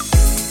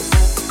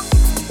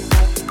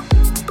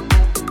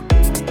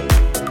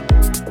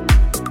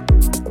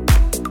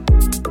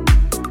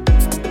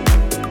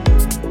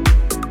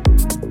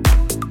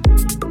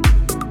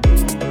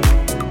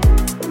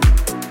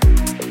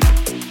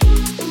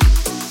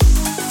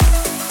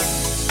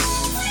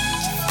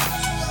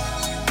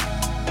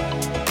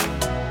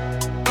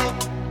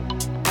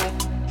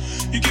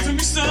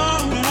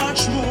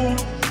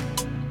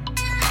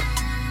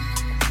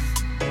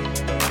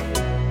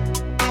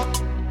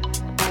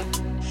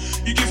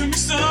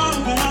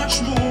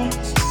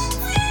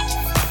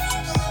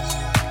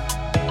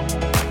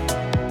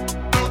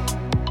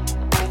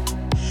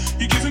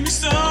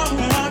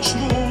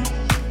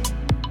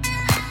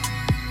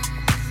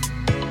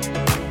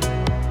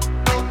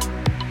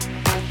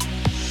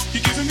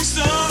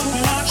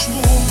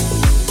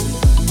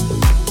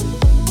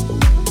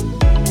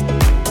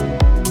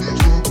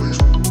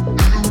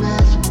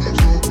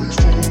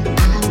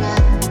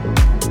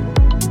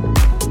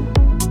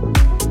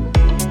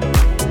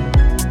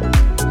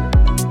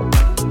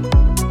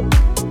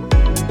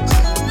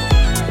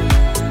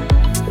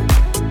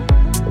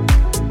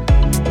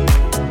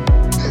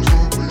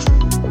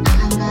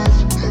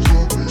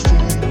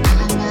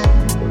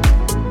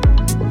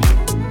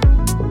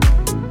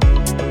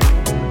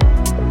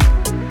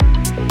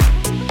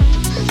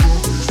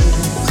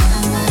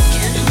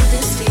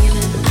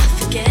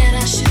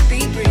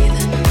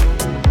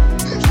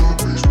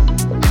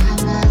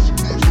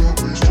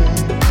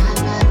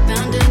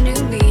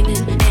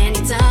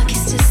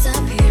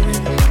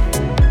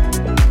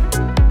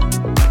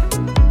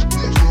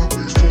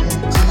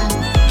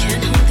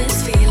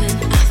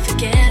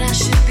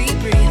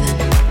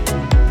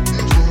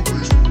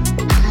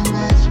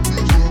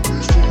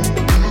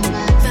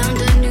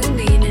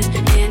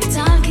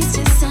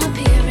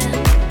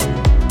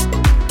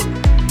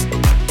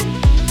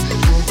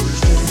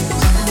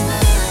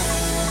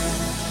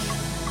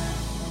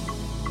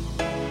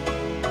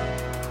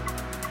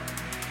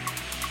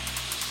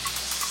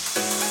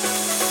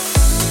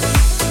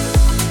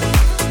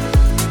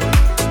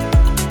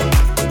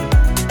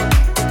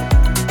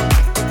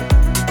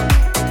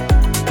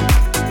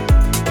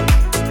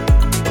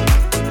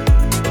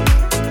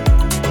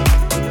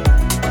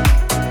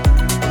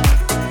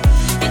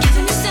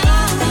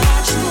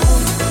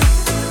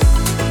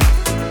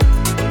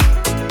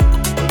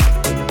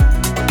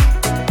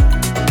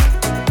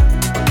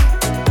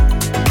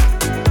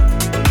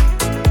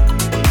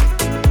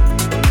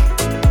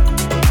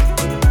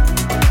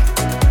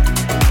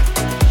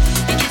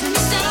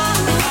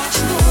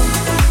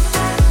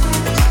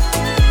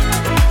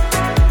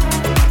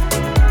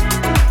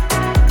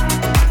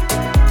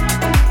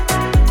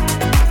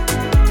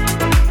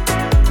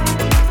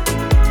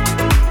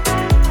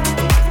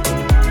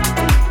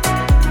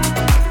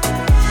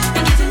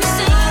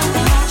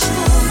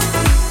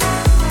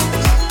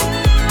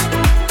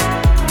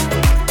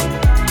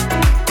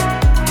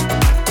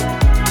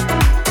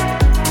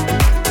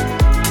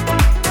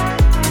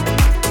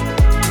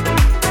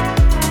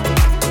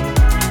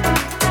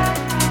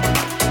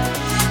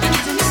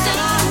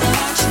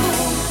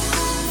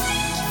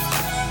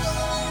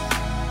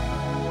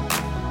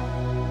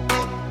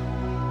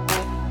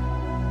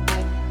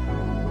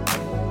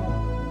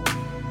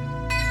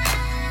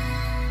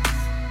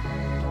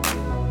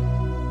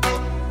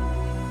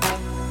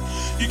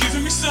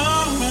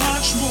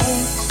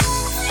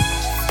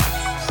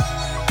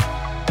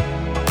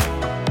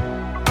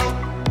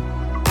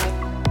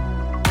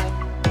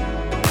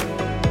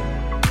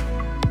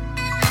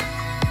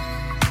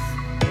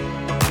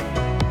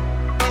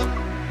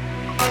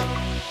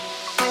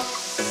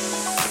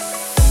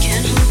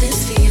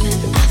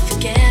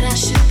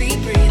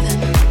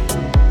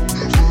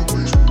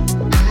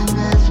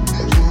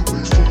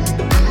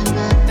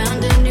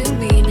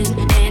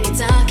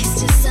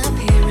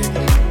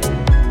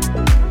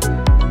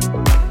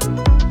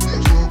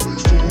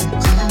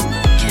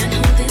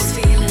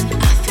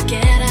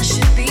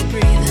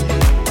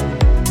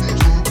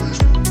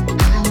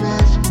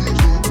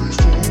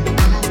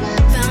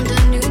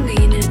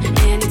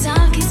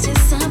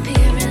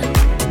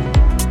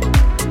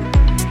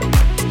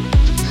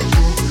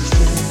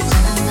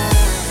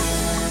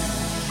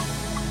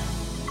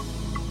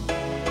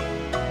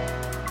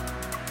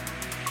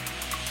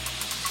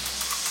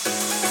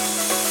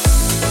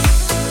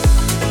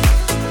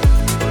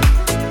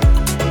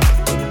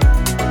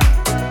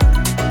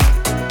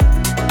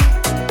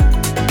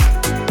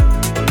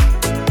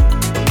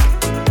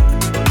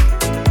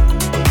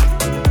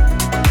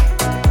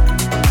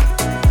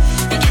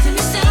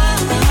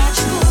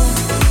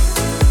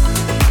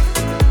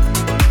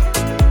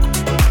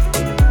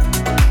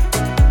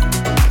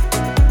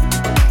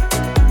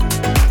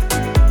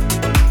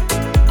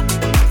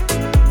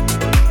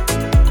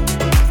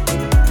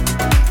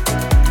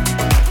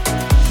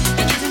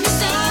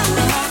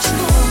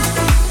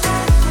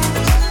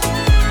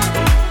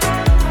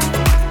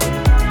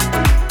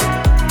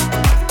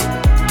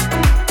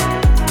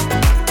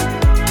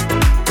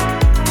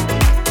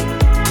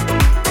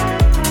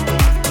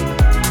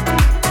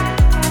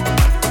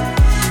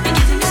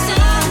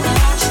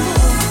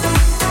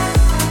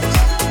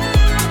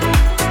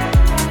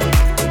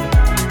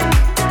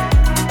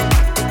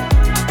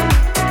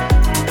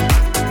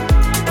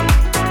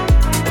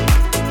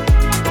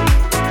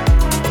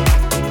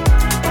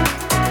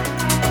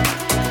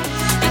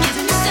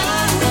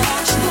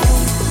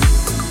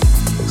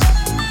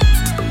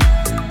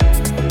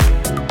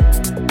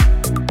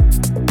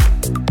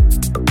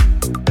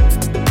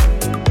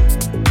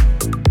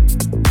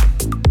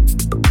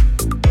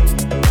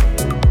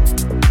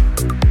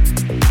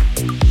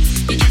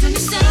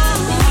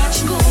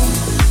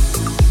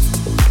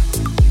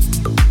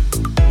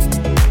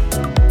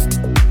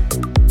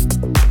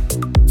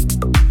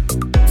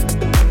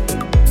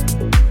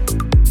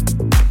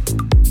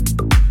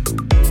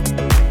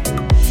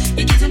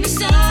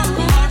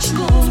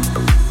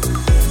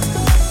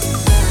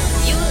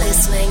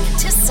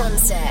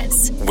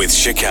 Sunsets with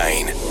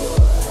Chicane.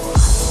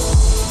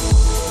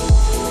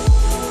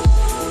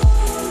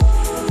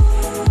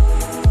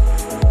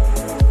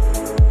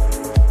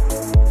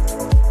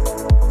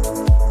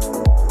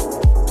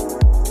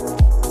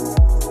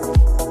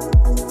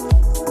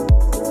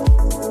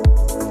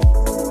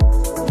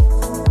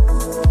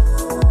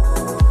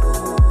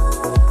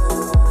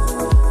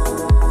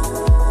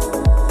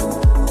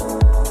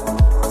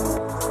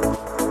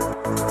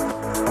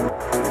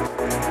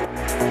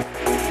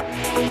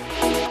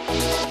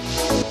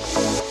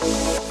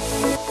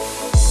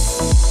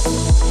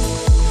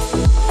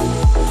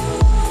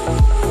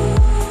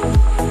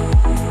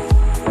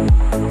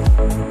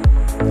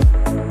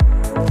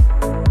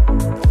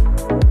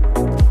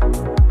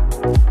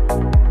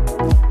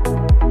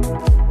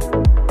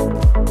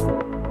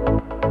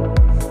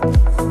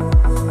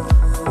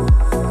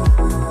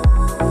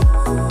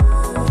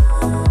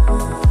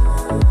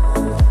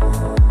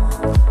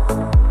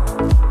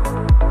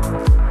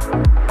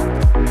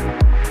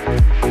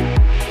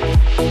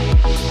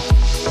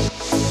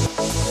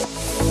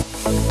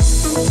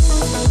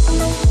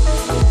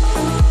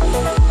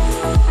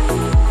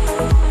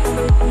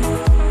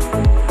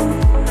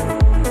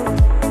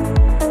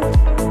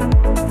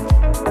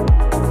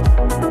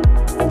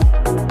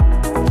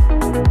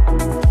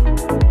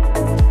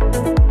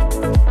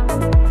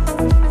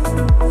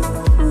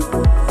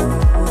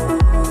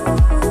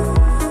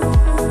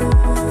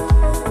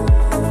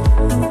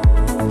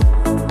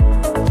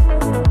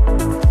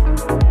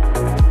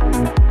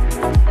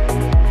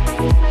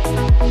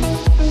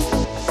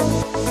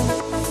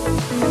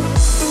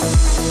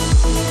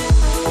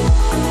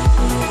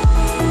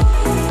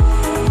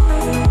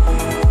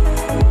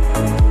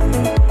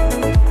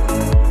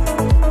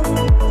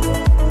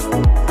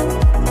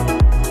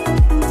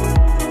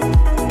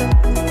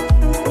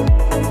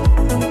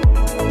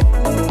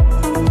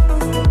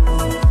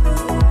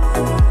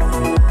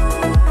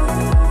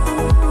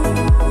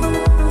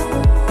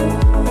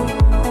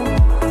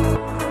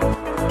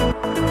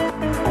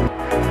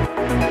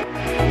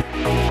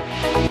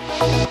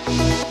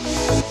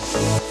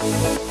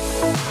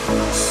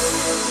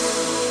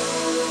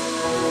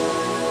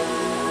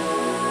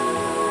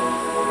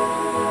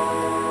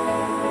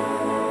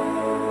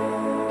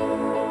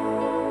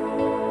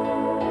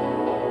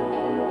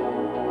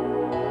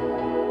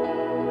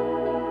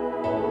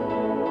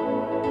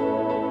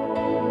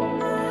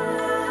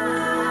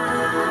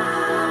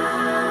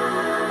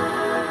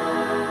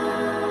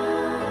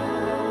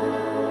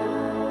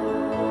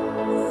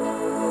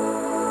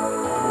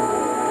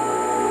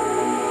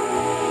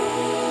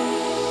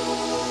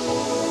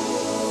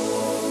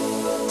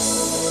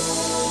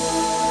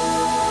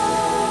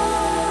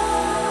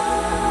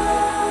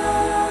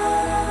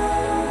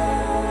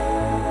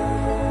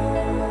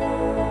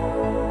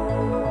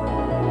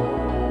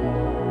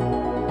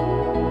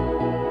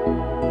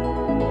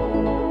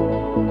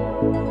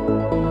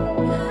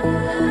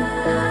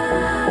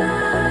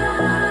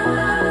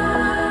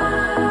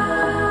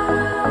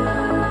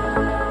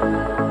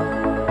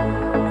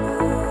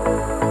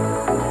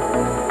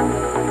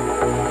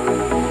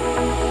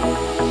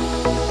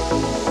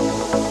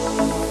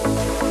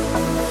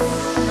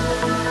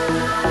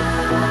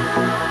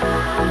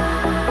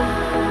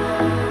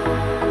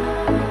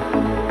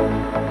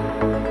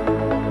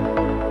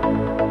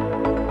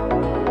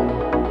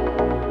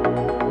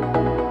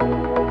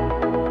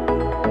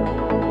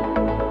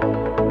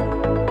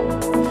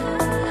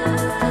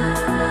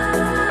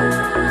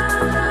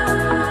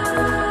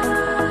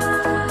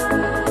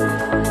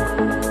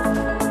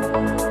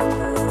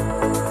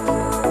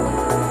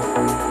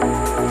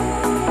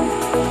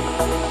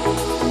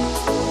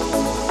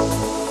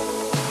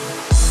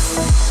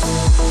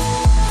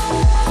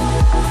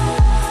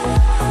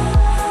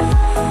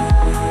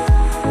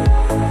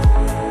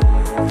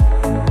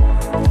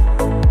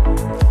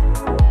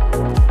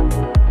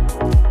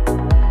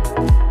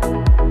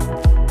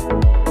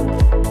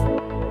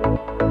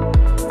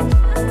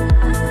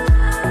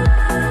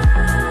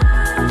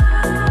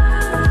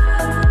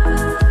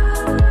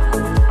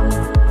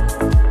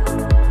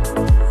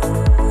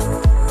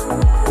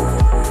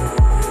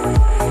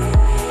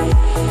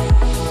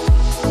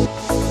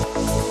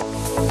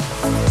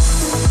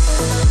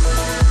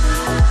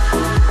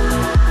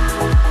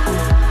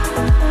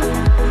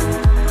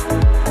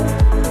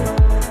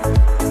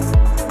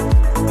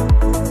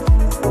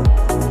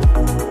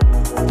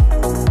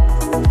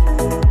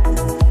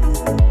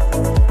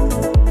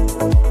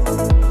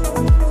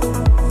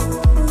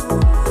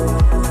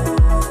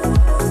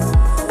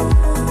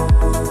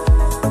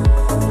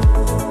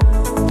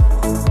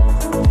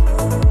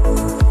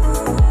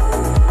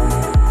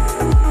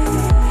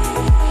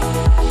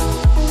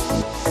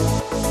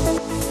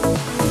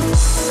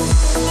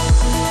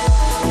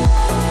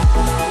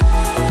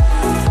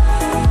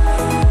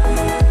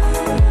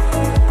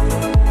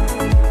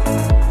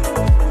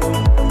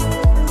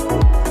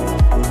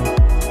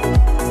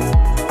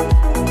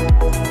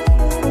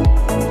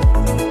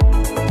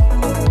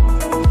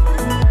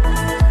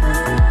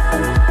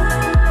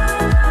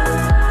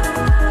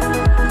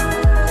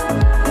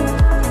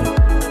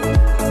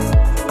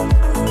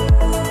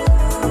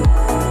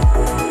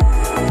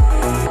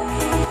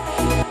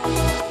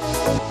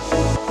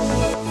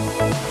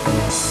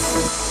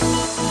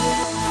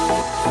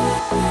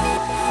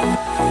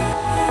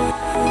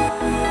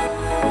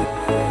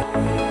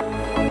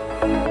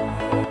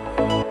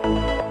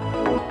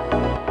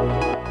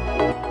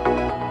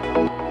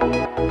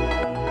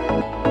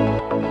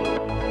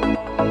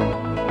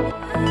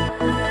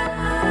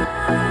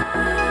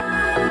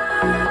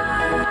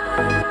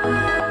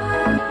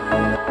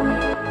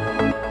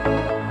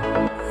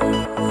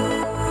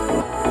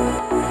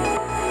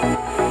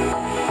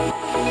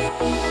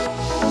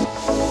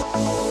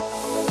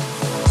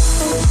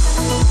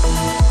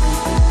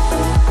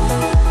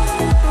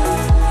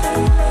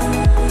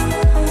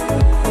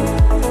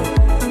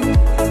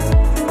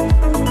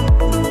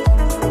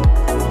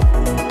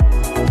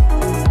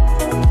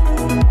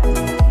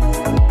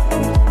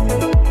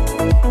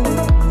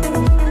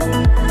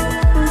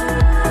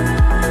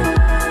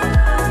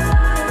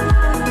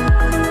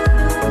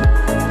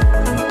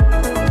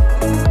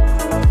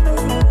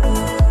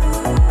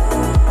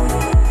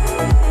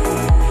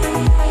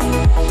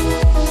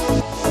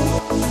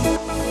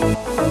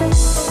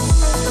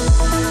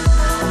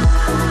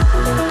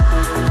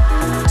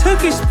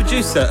 Turkish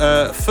producer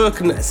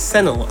Furkan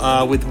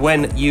Senol with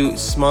When You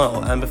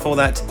Smile, and before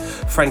that,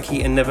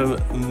 Franky and Never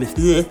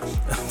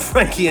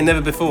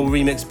Before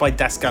remixed by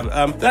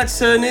Dasco.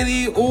 That's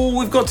nearly all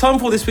we've got time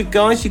for this week,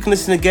 guys. You can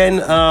listen again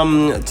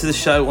to the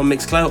show on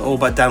Mixcloud or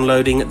by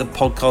downloading the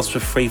podcast for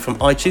free from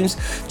iTunes.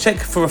 Check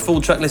for a full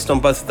track list on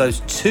both of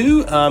those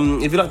too.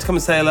 If you'd like to come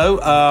and say hello,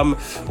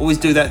 always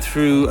do that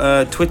through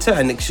Twitter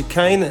and Nick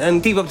Chicane,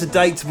 and keep up to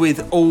date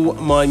with all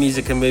my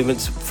music and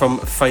movements from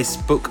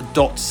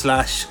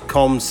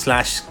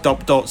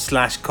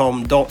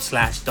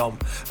facebook.com/com/dom.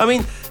 I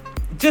mean,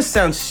 just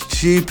sounds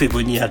stupid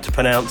when you have to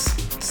pronounce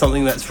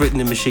something that's written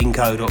in machine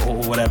code or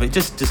whatever.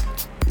 Just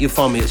you'll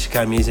find me at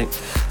Chicane Music.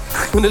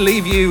 I'm going to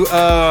leave you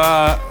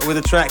with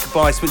a track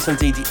by Switzerland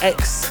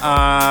DDX.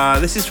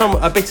 This is from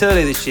a bit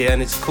earlier this year,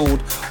 and it's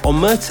called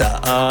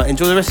Omertà.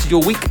 Enjoy the rest of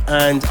your week,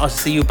 and I'll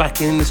see you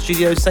back in the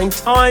studio same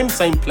time,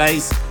 same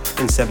place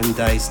in 7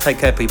 days. Take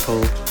care,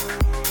 people.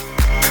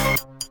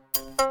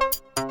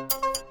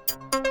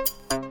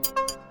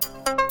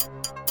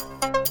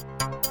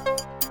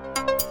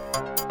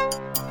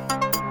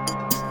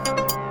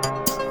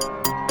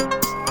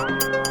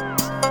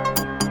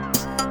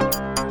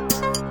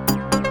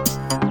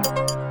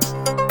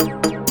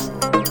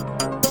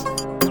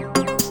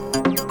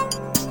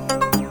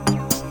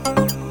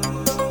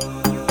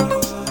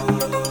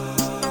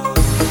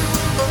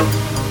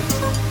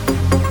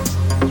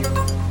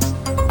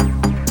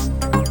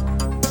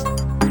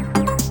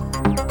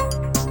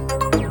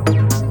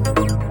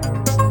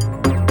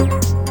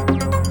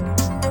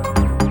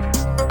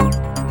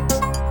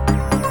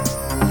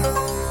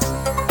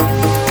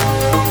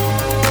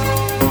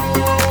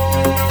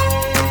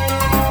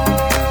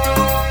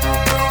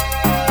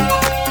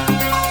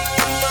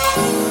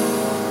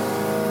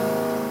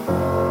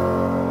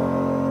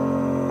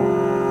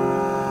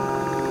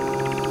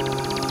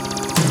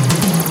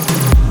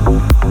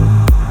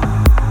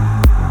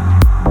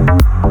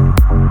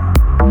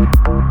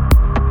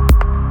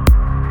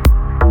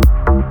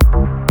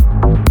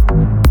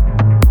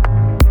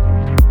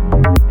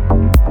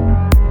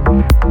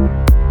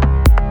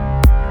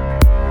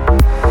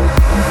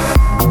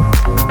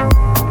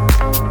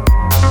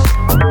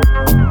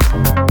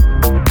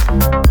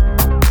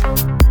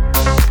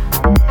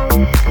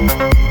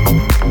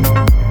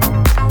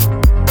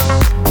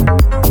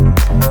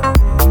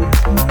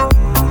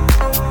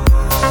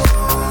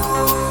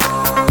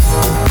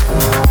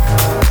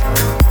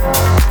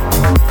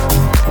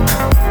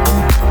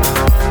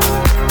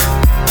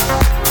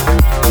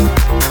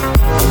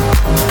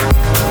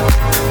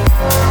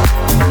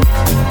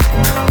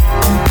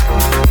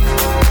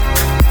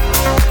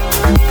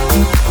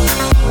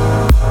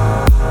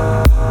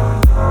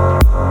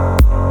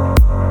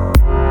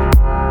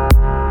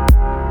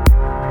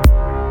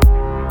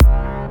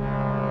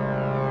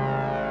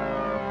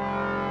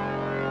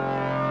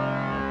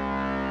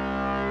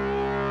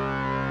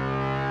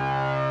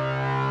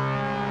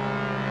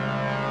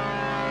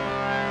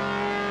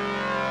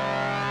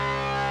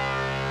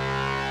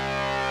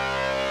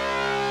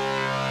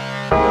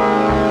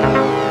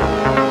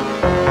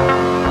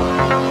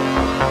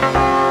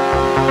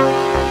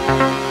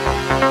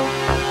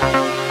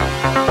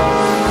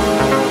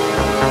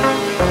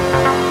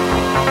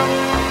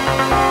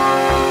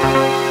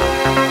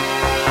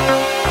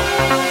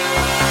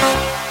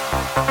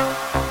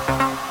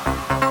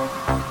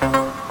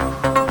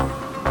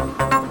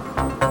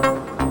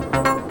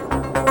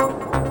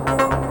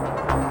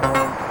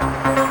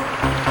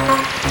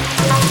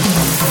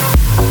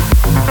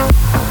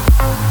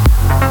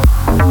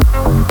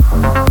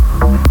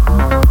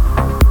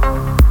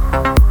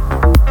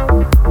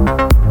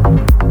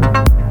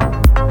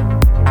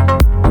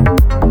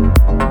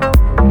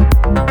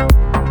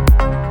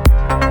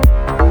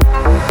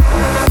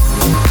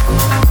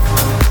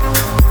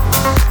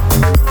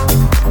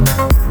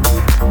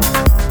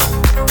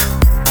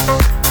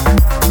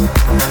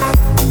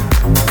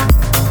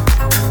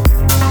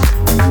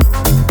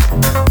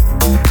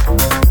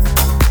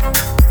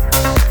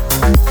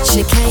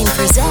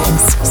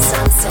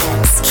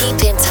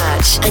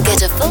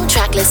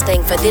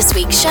 listening for this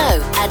week's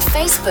show at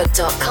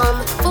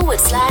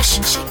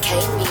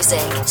facebook.com/Chicane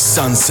Music.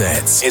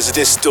 Sunsets is a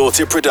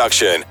Distorted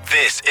production.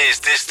 This is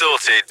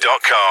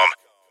distorted.com.